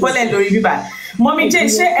bọ́lẹ̀ lórí bíbá. Mọ́mí J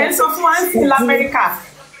ṣé ẹ ń sọ fún wa ń sí l'Amẹ́ríkà?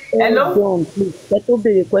 Hello? Ẹ tó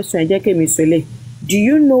béèrè question ẹ jẹ́ kí mi sọlẹ̀. Do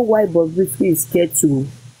you know why Bobrisky is scared to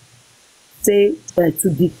say to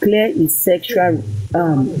declare his sexual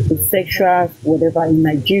whatever in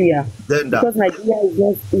Nigeria? Gender. Because Nigeria is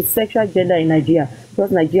not his sexual gender in Nigeria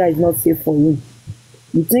because Nigeria is not safe for him.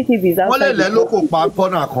 You think if he's outside that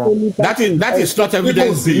is not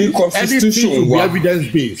evidence based. Anything should be evidence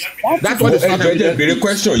based. That's what is not evidence based.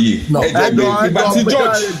 Question yìí. Ìgbà tí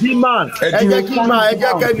George. Ẹ jẹ́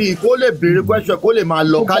kẹ́ni kó lè béèrè question kó lè máa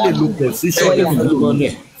lọ ká lè lo position.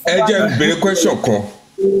 Ẹ jẹ́ béèrè question kan.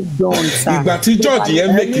 Ìgbà tí George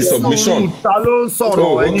yẹn make his submission. Ta ló ń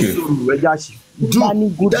sọ̀rọ̀ ẹni sọ̀rọ̀ ẹja ṣe.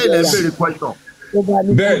 Dẹ́lẹ̀ béèrè question.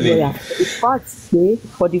 Bẹ́ẹ̀ni.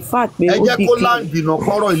 For the fact pé ẹ jẹ́ kó láǹdì náà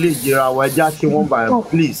kọ́rọ̀ ilé ìjẹra àwọn ẹja ṣe wọ́n bá ẹ̀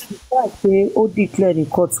please. Pé ó declare ní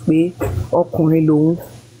court pé ọkùnrin lòun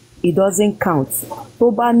it doesn't count.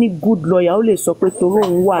 Tó bá ní good lawyer ó lè sọ pé torí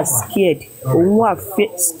òun wà scared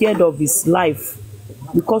of his life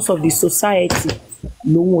because of the society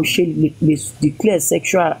lòun ò ṣe lè declare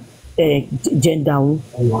sexual gender òun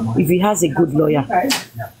if he has a good lawyer.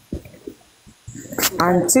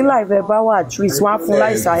 Until life ever wà at least wọ́n á fún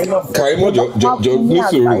asylum. Kàímọ̀ jọ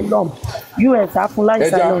nísòro. US á fún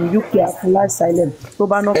asylum UK á fún asylum tó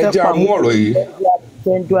bá náà fẹ́ pa àwọn ọ̀rọ̀ yìí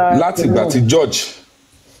láti ìgbà tí George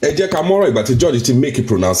ẹ jẹ́ ká mọ́rọ̀ ìgbà tí George ti make a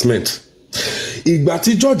pronouncement ìgbà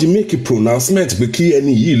tí George make a pronouncement pé kí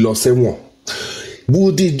ẹni yìí lọ sẹ́wọ̀n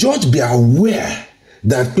would the judge be aware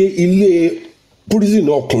that pé ilé prison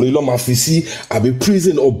ọkùnrin ló máa fi sí àbí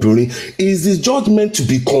prison obìnrin? Is the judge meant to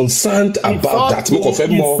be concerned about that? Mo kàn fẹ́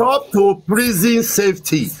mọ̀. It's up to prison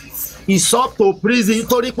safety. It's up to prison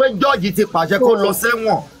nítorí pé George ti pàṣẹ kó lọ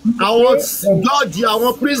sẹ́wọ̀n. Àwọn George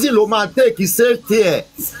àwọn prison ló máa take safety ẹ̀.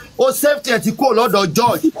 Ó safety ẹ̀ ti kó lọ́dọ̀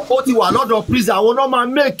George. Ó ti wà lọ́dọ̀ prison. Àwọn náà máa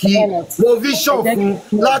make provision fún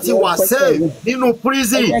láti wà safe nínú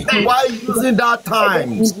prison. Why using that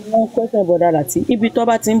time? Question bọ̀dá láti ibi tó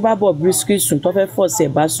bá ti ń bá Bobrisky sùn tó fẹ́ force ẹ̀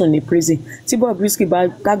bá sùn ní prison. Tí Bobrisky bá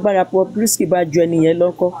kágbára Bobrisky bá ju ẹni yẹn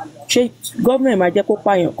lọ́kọ́. Ṣé gọ́ọ̀mẹ̀ntì máa jẹ́ kó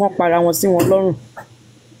pààyàn kan para wọn sí wọn lọ́rùn?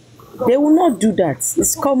 They will not do that.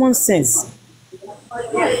 It's common sense.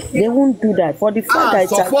 They won't do that for the fact that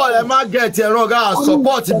support ẹ má get ẹ wrong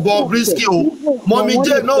support Bobrisky o Mommy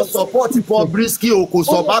J no support Bobrisky o kò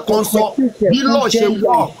sọ bá kan sọ bí lọ ṣe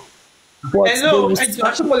wọ. Hello,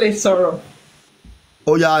 ẹjọ́ ṣé mo lè sọ̀rọ̀?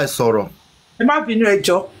 Ó yá ẹ sọ̀rọ̀. Ẹ má bínú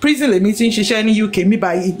ẹjọ́ prison lèmi ti ń ṣiṣẹ́ ní UK mi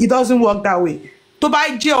báyìí it doesn't work that way. Tó bá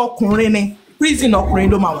jẹ́ ọkùnrin ni prison ọkùnrin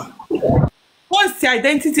ló máa wà. Once the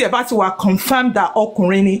identity about to confirm that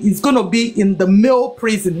ọkùnrin is going to be in the male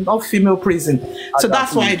prison, not female prison. So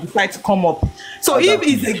that's why I decided to come up. So if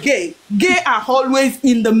he's a gay are always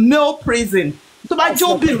in the male prison. So by jẹ́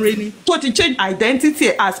obìnrin ni tó ti change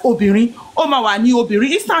identity as obìnrin, ó máa wà ní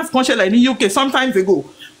obìnrin. Instance kan ṣẹlẹ̀ ní UK sometimes ago.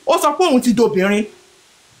 Ó sọ pé òun ti dobìnrin.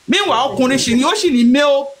 Meanwhile ọkùnrin ṣì ni ó ṣì ní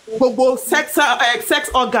male gbogbo sex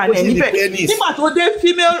organ ẹ̀ níbẹ̀. Nígbà tó dé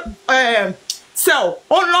female cell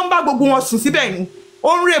ó ń lọ́nbà gbogbo wọn sùn síbẹ̀ ni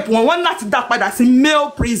ó ń rape wọn láti dá padà sí male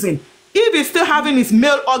prison. If he's still having his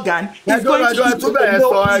male organ, he's going to be in the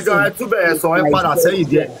male prison. ẹ túbẹ̀ ẹ sọ ẹ padà sẹ́yìn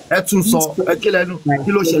díẹ̀ ẹ tún sọ ẹ kí lẹ́nu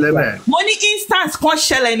kí ló ṣẹlẹ̀ mẹ́ẹ̀. Mo ní instance kan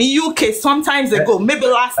ṣẹlẹ̀ ní UK sometimes ago maybe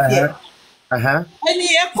last year. Ẹni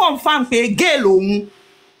yẹn confam pé gay lòun.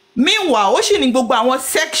 Meanwhile ó ṣì ní gbogbo àwọn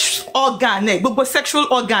sex organ ẹ̀ gbogbo sexual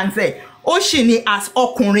organs ẹ̀ ó ṣì ní as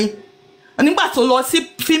ọkùnrin. Nígbà tó lọ sí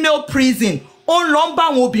female prison ó ń lọ bá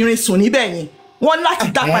àwọn obìnrin sùn níbẹ̀ yẹn wọ́n láti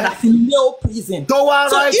dá padà sí male prison. Tó wá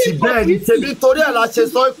ráìtì bẹ́ẹ̀ ni tèmi torí ẹ̀ la ṣe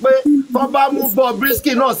sọ pé tó bá mú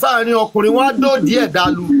Bobrisky náà sáàrin ọkùnrin wọn á dòdì ẹ̀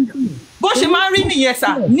dàlú. Bó ṣe máa ń rí nìyẹn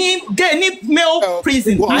sà ní male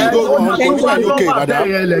prison.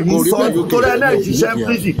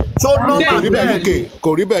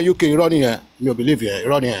 Kò rí bẹ́ẹ̀ UK irọ́ nìyẹn mi ò believe yẹn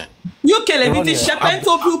irọ́ nìyẹn. UK lèmi ti ṣe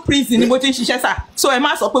Pentonville prison ni mo ti ń ṣiṣẹ́ sà so ẹ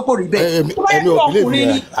má sọ pé kò rí bẹ́ẹ̀. Èmi ò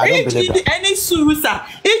believe yẹn any suru sir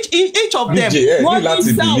each of them. ẹ ní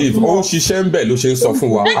láti believe òun ṣiṣẹ́ ń bẹ̀ ló ṣe ń sọ fún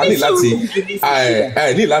wa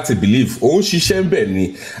a ní láti believe òun ṣiṣẹ́ ń bẹ̀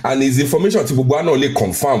ni and his information ti gbogbo àná lè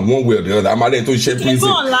confirm one way or the other amalẹ̀ tó ṣiṣẹ́ prison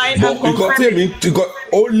but because tèmi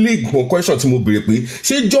ó lè gbọ́n question tí mo béèrè pé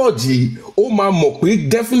ṣé George ó máa mọ̀ pé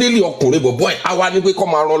definitely ọkùnrin bọ̀bọ̀ ẹ̀ àwa ni pé kó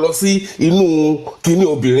máa rán lọ sí inú kíní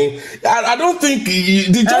obìnrin. I don't think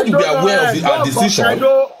the judge will be aware of our decision.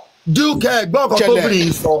 Duke ẹ̀gbọ́n kan tóbìnrin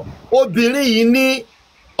yìí sọ obìnrin yìí ní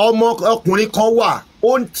ọmọ ọkùnrin kan wà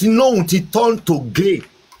ó ti nóhùn ti turn to gay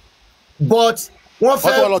but wọ́n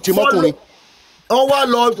fẹ́ wọ́n wá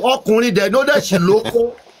lọ ọkùnrin dẹ̀ ló dẹ̀ sì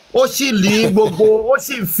lóko ó sì lè gbogbo ó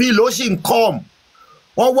sì ń feel ó sì ń come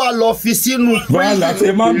wọ́n wá lọ fi sínú prison.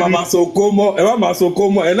 ẹ má máa so kó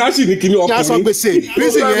mọ́ ẹ náà sì ní kíní ọkùnrin. yà sọ gbèsè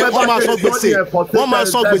prison yẹn wọ́n máa sọ gbèsè wọ́n máa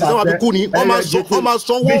sọ gbèsè wọ́n máa fi kú ni wọ́n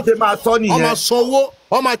máa sanwó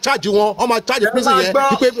wọ́n máa charge wọn wọ́n máa charge prison yẹn.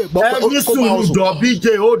 ẹni sùúrù jọ BJ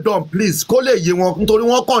hold on please kó lè yé wọn nítorí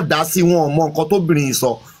wọ́n kàn dá sí wọn mọ nǹkan tóbìnrin yìí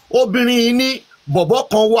sọ obìnrin yìí ní bọ̀bọ̀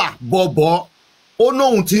kan wà bọ̀bọ̀ ó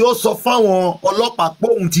nóhun tí ó sọ fáwọn ọlọ́pàá pé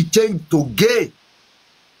òun ti change to gay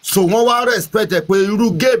so wọ́n wá respect ẹ̀ pé irú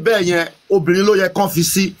gay bẹ́ẹ̀ yẹn obìnrin ló yẹ kán fi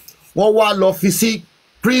sí wọ́n wá lọ fi sí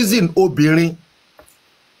prison obìnrin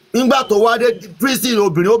nígbà tó wá dé prison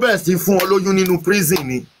obìnrin ó bẹ̀rẹ̀ sí fún wọn lóyún nínú prison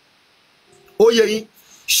ni ó yẹ yín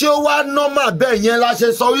ṣé ó wá normal bẹ́ẹ̀ yẹn la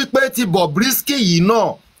ṣe sọ wípé ti Bobrisky yìí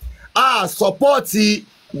náà a support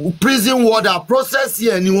prison warder process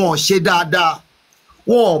yẹn ni wọ́n ṣe dáadáa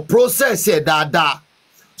wọ́n process ẹ̀ dáadáa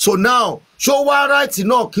so now ṣó wá right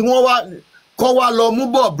náà kí wọ́n wá kọ́ wá lọ mú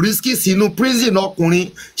Bobrisky sínú prison ọkùnrin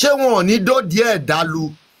ṣé wọn ò ní dóòdì ẹ̀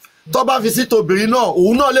dálu tó bá fi sí tobìnrin náà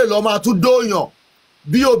òun náà lè lọ máa tún dóòyàn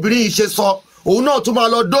bí obìnrin yìí ṣe sọ òun náà tún máa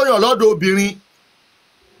lọ dóòyàn lọ́dọ̀ obìnrin.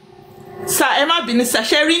 sà ẹ má bínú sà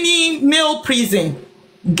ṣe rí ní male prison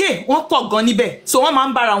gay wọ́n pọ̀ gan níbẹ̀ so wọ́n máa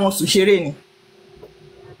ń bára wọn sùn ṣeré ni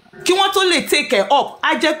kí wọ́n tó lè take it up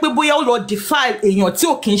á jẹ́ pé bóyá ó lọ defile èèyàn tí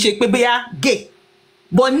ò kì í ṣe pé bóyá gay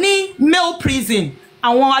but ní male prison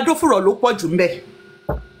àwọn adófòrò ló pọ̀ jù mbẹ̀.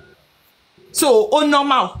 so ó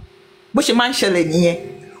normal bó ṣe máa ń ṣẹlẹ̀ nìyẹn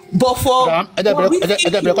but for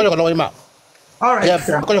bẹ̀rẹ̀ kọ́jọ́ lọ́wọ́ yín mà. all right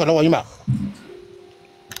sir. kọ́jọ́ lọ́wọ́ yín mà.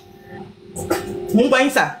 mo ń gbọ́ yín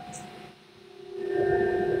sir.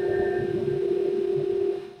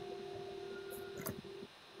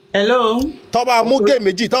 hello. tọ́ba mú gé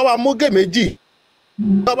méjì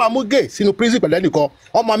tọ́ba mú gay sínú prison pẹ̀lú ẹnìkan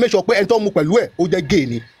wọ́n máa make sure pé ẹni tó mú pẹ̀lú ẹ̀ ó jẹ́ gay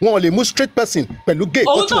ni wọ́n lè mú straight person pẹ̀lú gay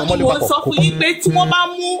kó tí wọ́n mọ́lé papọ̀. òun náà ni mo sọ fún yín pé tí wọ́n bá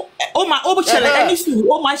mú ó ṣẹlẹ̀ ẹni sùn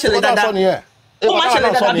ó máa ń ṣẹlẹ̀ dáadáa ó máa ń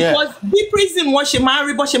ṣẹlẹ̀ dáadáa because bí prison wọn ṣe máa ń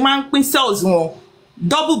rí bó ṣe máa ń pín cells wọn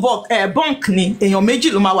double bunk ni èèyàn méjì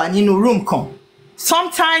ló máa wà nínú room kan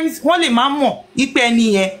sometimes wọ́n lè máa mọ̀ ipe ẹni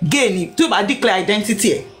yẹn gay ni tó bá declare identity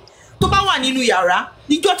ẹ̀ tó bá wà nínú yàrá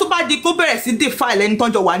ìjọ tó bá di kó bẹ̀rẹ̀ sí dé file ẹni tó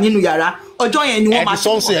ń jọ wà nínú yàrá ọjọ́ yẹn ni wọ́n máa ṣe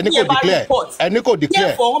ẹni kò declare ẹni kò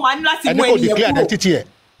declare identity ẹ̀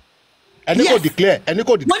ẹni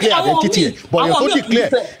kò declare identity ẹ̀ but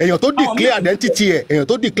èèyàn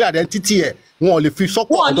tó declare identity ẹ̀ wọn ò lè fi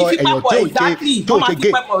sọ́pọ̀ ọ̀dọ̀ èèyàn tó ṣe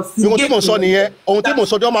gay ohun tí mo sọ nìyẹn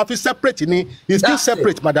wọ́n máa fi separate ni it's still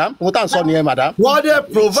separate madam ohun tá à ń sọ nìyẹn madam. wọ́n dẹ̀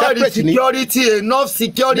provide security enough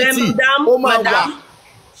security ó máa wà.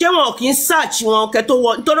 ṣé wọn kì í search wọn kẹ tó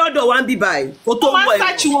wọ nítorí ọ̀dọ̀ wa ń bí báyìí kó tó wọ ẹ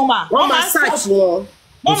wọ́n máa search wọn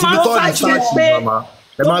pé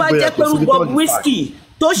tó bá jẹ́ pé Bobrisky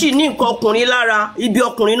tó sì ní nǹkan ọkùnrin lára ibi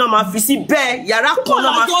ọkùnrin náà máa fi sí bẹ́ẹ̀ yàrá kan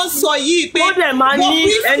náà máa tó dẹ̀ máa ní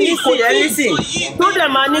ẹnìsìn tó dẹ̀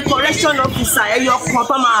máa ní correction officer ẹyọ kan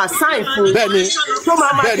tó máa assign fún tó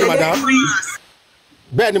máa tẹ̀lé kiri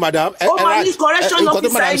bẹ́ẹ̀ ni madam ó máa ní correction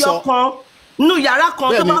officer ẹyọ kan nínú yàrá kan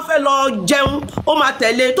tó bá fẹ́ lọ jẹun ó máa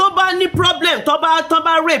tẹ̀lé tó bá ní problem tó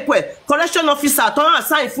bá rape ẹ̀ correction officer tó hàn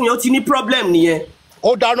sign fún yẹn ó ti ní problem nìyẹn.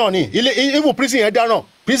 ó dáná ni even prison yẹn dáná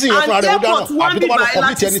prison yẹn fúnra rẹ̀ ó dáná àbí tó bá lọ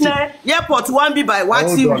complete anything. airport one bí by wá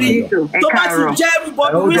ti rí tó bá ti jẹ́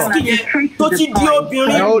Bobrisky yẹn tó ti di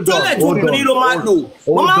obìnrin tọ́lẹ̀tì obìnrin ló máa lò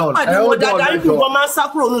wọ́n máa ń pàdé wọn dáadáa nítorí wọ́n máa ń sá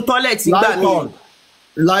kúrò ní tọ́lẹ̀tì gbà mí.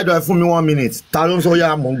 Láìdọ̀ ẹ fún mi 1 minute ta ló ń sọ yá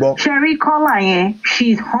mò ń gbọ́. Sherry Kọ́lá yẹn she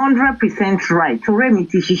is 100% right torí èmi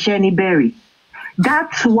ti ṣiṣẹ́ ní bẹ̀rẹ̀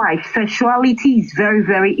that's why sexuality is very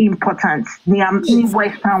very important ní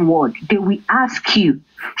western world they will ask you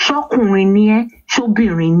ṣọkùnrin ni ẹ́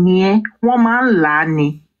ṣóbìnrin ni ẹ́ wọ́n máa ń là á ni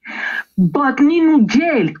but nínú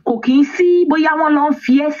jail kò kì í sí bóyá wọ́n lọ ń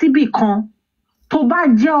fi ẹ́ síbì kan tó bá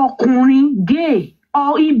jẹ́ ọkùnrin gay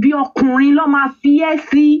ibi ọkùnrin ló máa fi ẹ́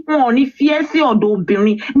sí wọn ò ní fi ẹ́ sí ọ̀dọ̀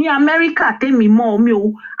obìnrin ní Amẹ́ríkà tèmi mọ́ omi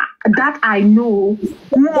o that I know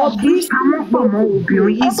wọn kì í àwọn pọ̀ mọ́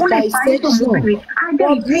obìnrin ó lè fa ètò obìnrin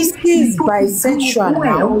Bobrisky is bisexual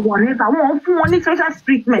now. Wọ́n fún wọn ní special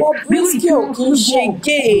treatment. Bobrisky ò kì í ṣe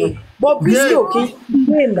gay. Bobrisky ò kì í ṣe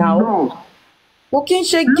gay now. Kò kí n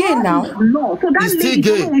ṣe gay now. No, so that lady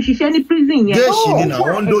tó ń ṣiṣẹ́ ní prison yẹn. Gay ṣì ni náà,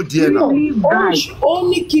 wọ́n ń dò díẹ̀ náà. Ó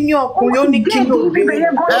ní kíní ọkùnrin, ó ní kíní obìnrin.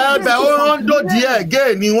 Ẹ̀bẹ̀ ó ń dò díẹ̀,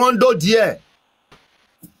 gay ni wọ́n ń dò díẹ̀.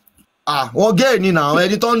 Wọ́n gay ni náà,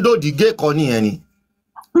 ẹni tó ń dò dí gay kọ́ nìyẹn ni.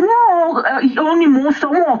 Wọ́n ní mò ń sọ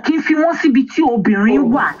wọn kì í fi wọ́n síbi tí obìnrin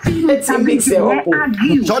wà. Tàbí ìyẹn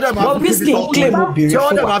argue. Bobrisky ń claim obìnrin fún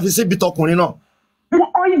wa. Ṣọ́dẹ̀ máa fi síbi tọkùnrin náà.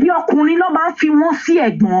 Ibi ọkùnrin ló máa ń fi wọ́n sí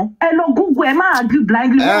ẹ̀gbọ́n. Ẹ lọ Google ẹ máa argue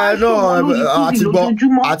blindly.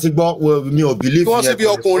 àti gbọ́ mi ò believe yẹn. Wọ́n síbi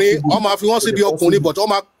ọkùnrin, wọ́n máa fi wọ́n síbi ọkùnrin but wọ́n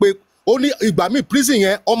máa pe ó ní ìgbà míì prison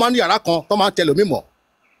yẹn wọ́n máa ní yàrá kan tó máa ń tẹ̀lé mímọ́.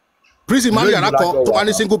 Prison máa ní yàrá kan tó máa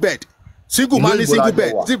ní single bed. Single máa ní single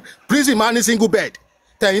bed. Prison máa ní single bed.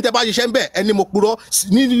 Tẹ̀yìn tẹ́ bá ṣiṣẹ́ ń bẹ̀ ẹni mo purọ́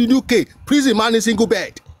ní UK prison máa ní single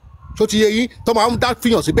bed. Ṣó ti yé yín tó máa ń dá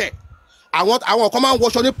fihàn síbẹ̀. Àwọn kan máa ń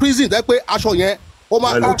wọṣọ ní prison tẹ́ pé aṣọ yẹn ó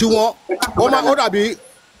máa kú tí wọ́n ó dàbí.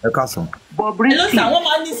 Ẹ káàsán. Bobrisky wọ́n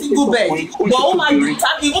máa ní single bed but ó máa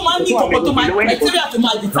determine ó máa ní kọ̀kọ́ tó máa criteria tó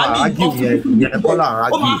máa determine yẹn kọ́ là ń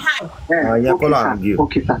argue yẹn kọ́ là ń argue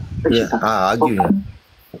argue yẹn.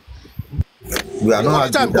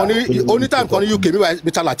 Onítàìm kan ní UK mi wà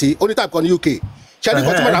Mr. Lati onítàìm kan ní UK ṣé ní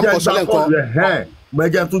kọ́tùmọ̀ náà ń kọ́ sọ́lẹ̀ nǹkan.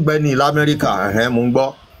 Gbẹ́jẹ́ tún gbẹ́ ní l'Amẹ́ríkà mo ń gbọ́.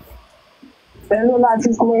 Hello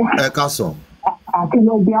Latisneh. Ẹ káàsán.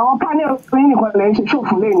 Àkìlọ̀gbìn àwọn panelist nìkan lè ṣe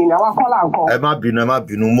ṣòfò lẹ́yìn ní àwọn kọ́là nǹkan. Ẹ má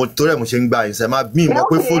bínú mo torí ẹ̀ mo ṣe ń gbà yín sẹ́ mí mọ̀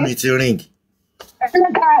pé fóònù ti ring. Ẹ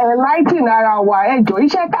jẹ́ ká enlighten ara wa ẹjọ́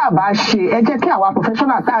iṣẹ́ tá a bá ṣe ẹ jẹ́ kí àwa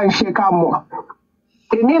professional tá à ń ṣe ká mọ̀.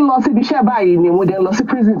 Èmi lọ síbi iṣẹ́ báyìí ni mo dẹ̀ lọ sí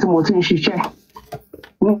prison tí mo ti ń ṣiṣẹ́.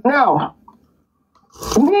 Now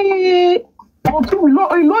ní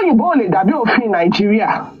ìlú òyìnbó ò lè dàbí òfin Nàìjíríà.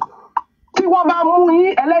 Tí wọ́n bá mú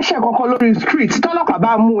yín ẹlẹ́ṣẹ̀ kankan lórí street tọ́lọ́pàá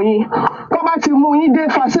bá mú yín wọ́n bá ti mú yín dé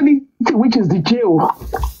facility which is the jail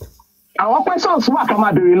àwọn questions wà ká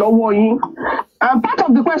máa béèrè lọ́wọ́ yín and part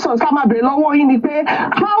of the questions ká máa béèrè lọ́wọ́ yín ni pé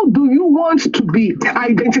how do you want to be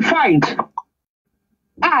identified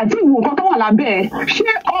àti ìwò nǹkan tó wà lábẹ́ ẹ̀ ṣé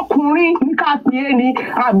ọkùnrin ní ká pè é ni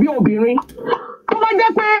àbí obìnrin tó bá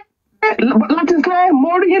jẹ́ pé Latisneh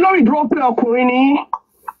mo rí yín lórí ìdúró pé ọkùnrin ni yín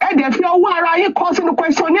ẹ dẹ̀ fi ọwọ́ ara yín kọ sínú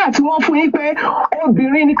questionnaire tí wọ́n fún yín pé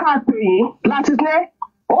obìnrin ní ká pè yín Latisneh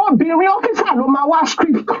obìnrin ọ́fíìsà ló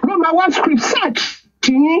máa wá script search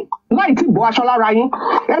yín láì tí bọ́ aṣọ lára yín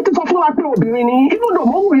ẹ ti sọ fún wa pé obìnrin ni yín even though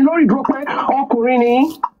mo wù yín lórí ìdúró pé ọkùnrin ni yín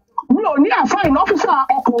mi ò ní assign ọ́fíìsà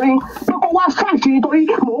ọkùnrin pé kó wá search yín torí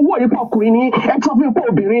mo wò yín pé ọkùnrin ni yín ẹ ti sọ fún mi pé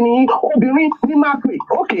obìnrin ni yín obìnrin ní máa pè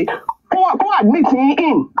ok kó admit yín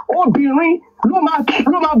in obìnrin ló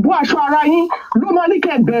máa bú aṣọ ara yín ló máa ní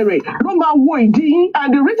kẹ́ bẹ̀rẹ̀ ló máa wo ìdí yín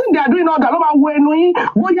and the reason they are doing all that ló máa wo ẹnu yín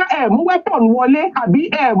bóyá ẹ mú weapon wọlé àbí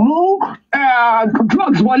ẹ mú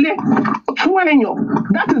drugs wọlé fún èèyàn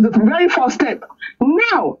that is the very first step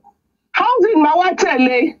now housing máa wá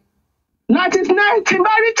tẹ̀lé Latisneh tí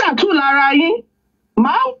bá rí tattoo lára yín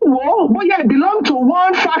máa wò ó bóyá it belong to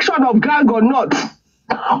one faction of gang or not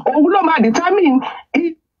òun ló máa determine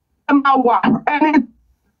ẹ máa wà ẹni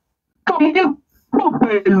tó yẹ kó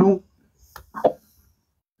pẹ̀lú.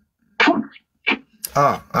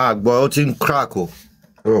 Àgbọ̀ ó ti ń crack o.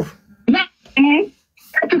 Lẹ́yìn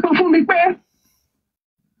ẹ ti sọ fún mi pé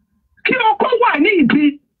kí ọkọ wà ní ìdí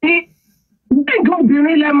ní ìgbà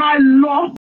obìnrin lẹ máa lọ.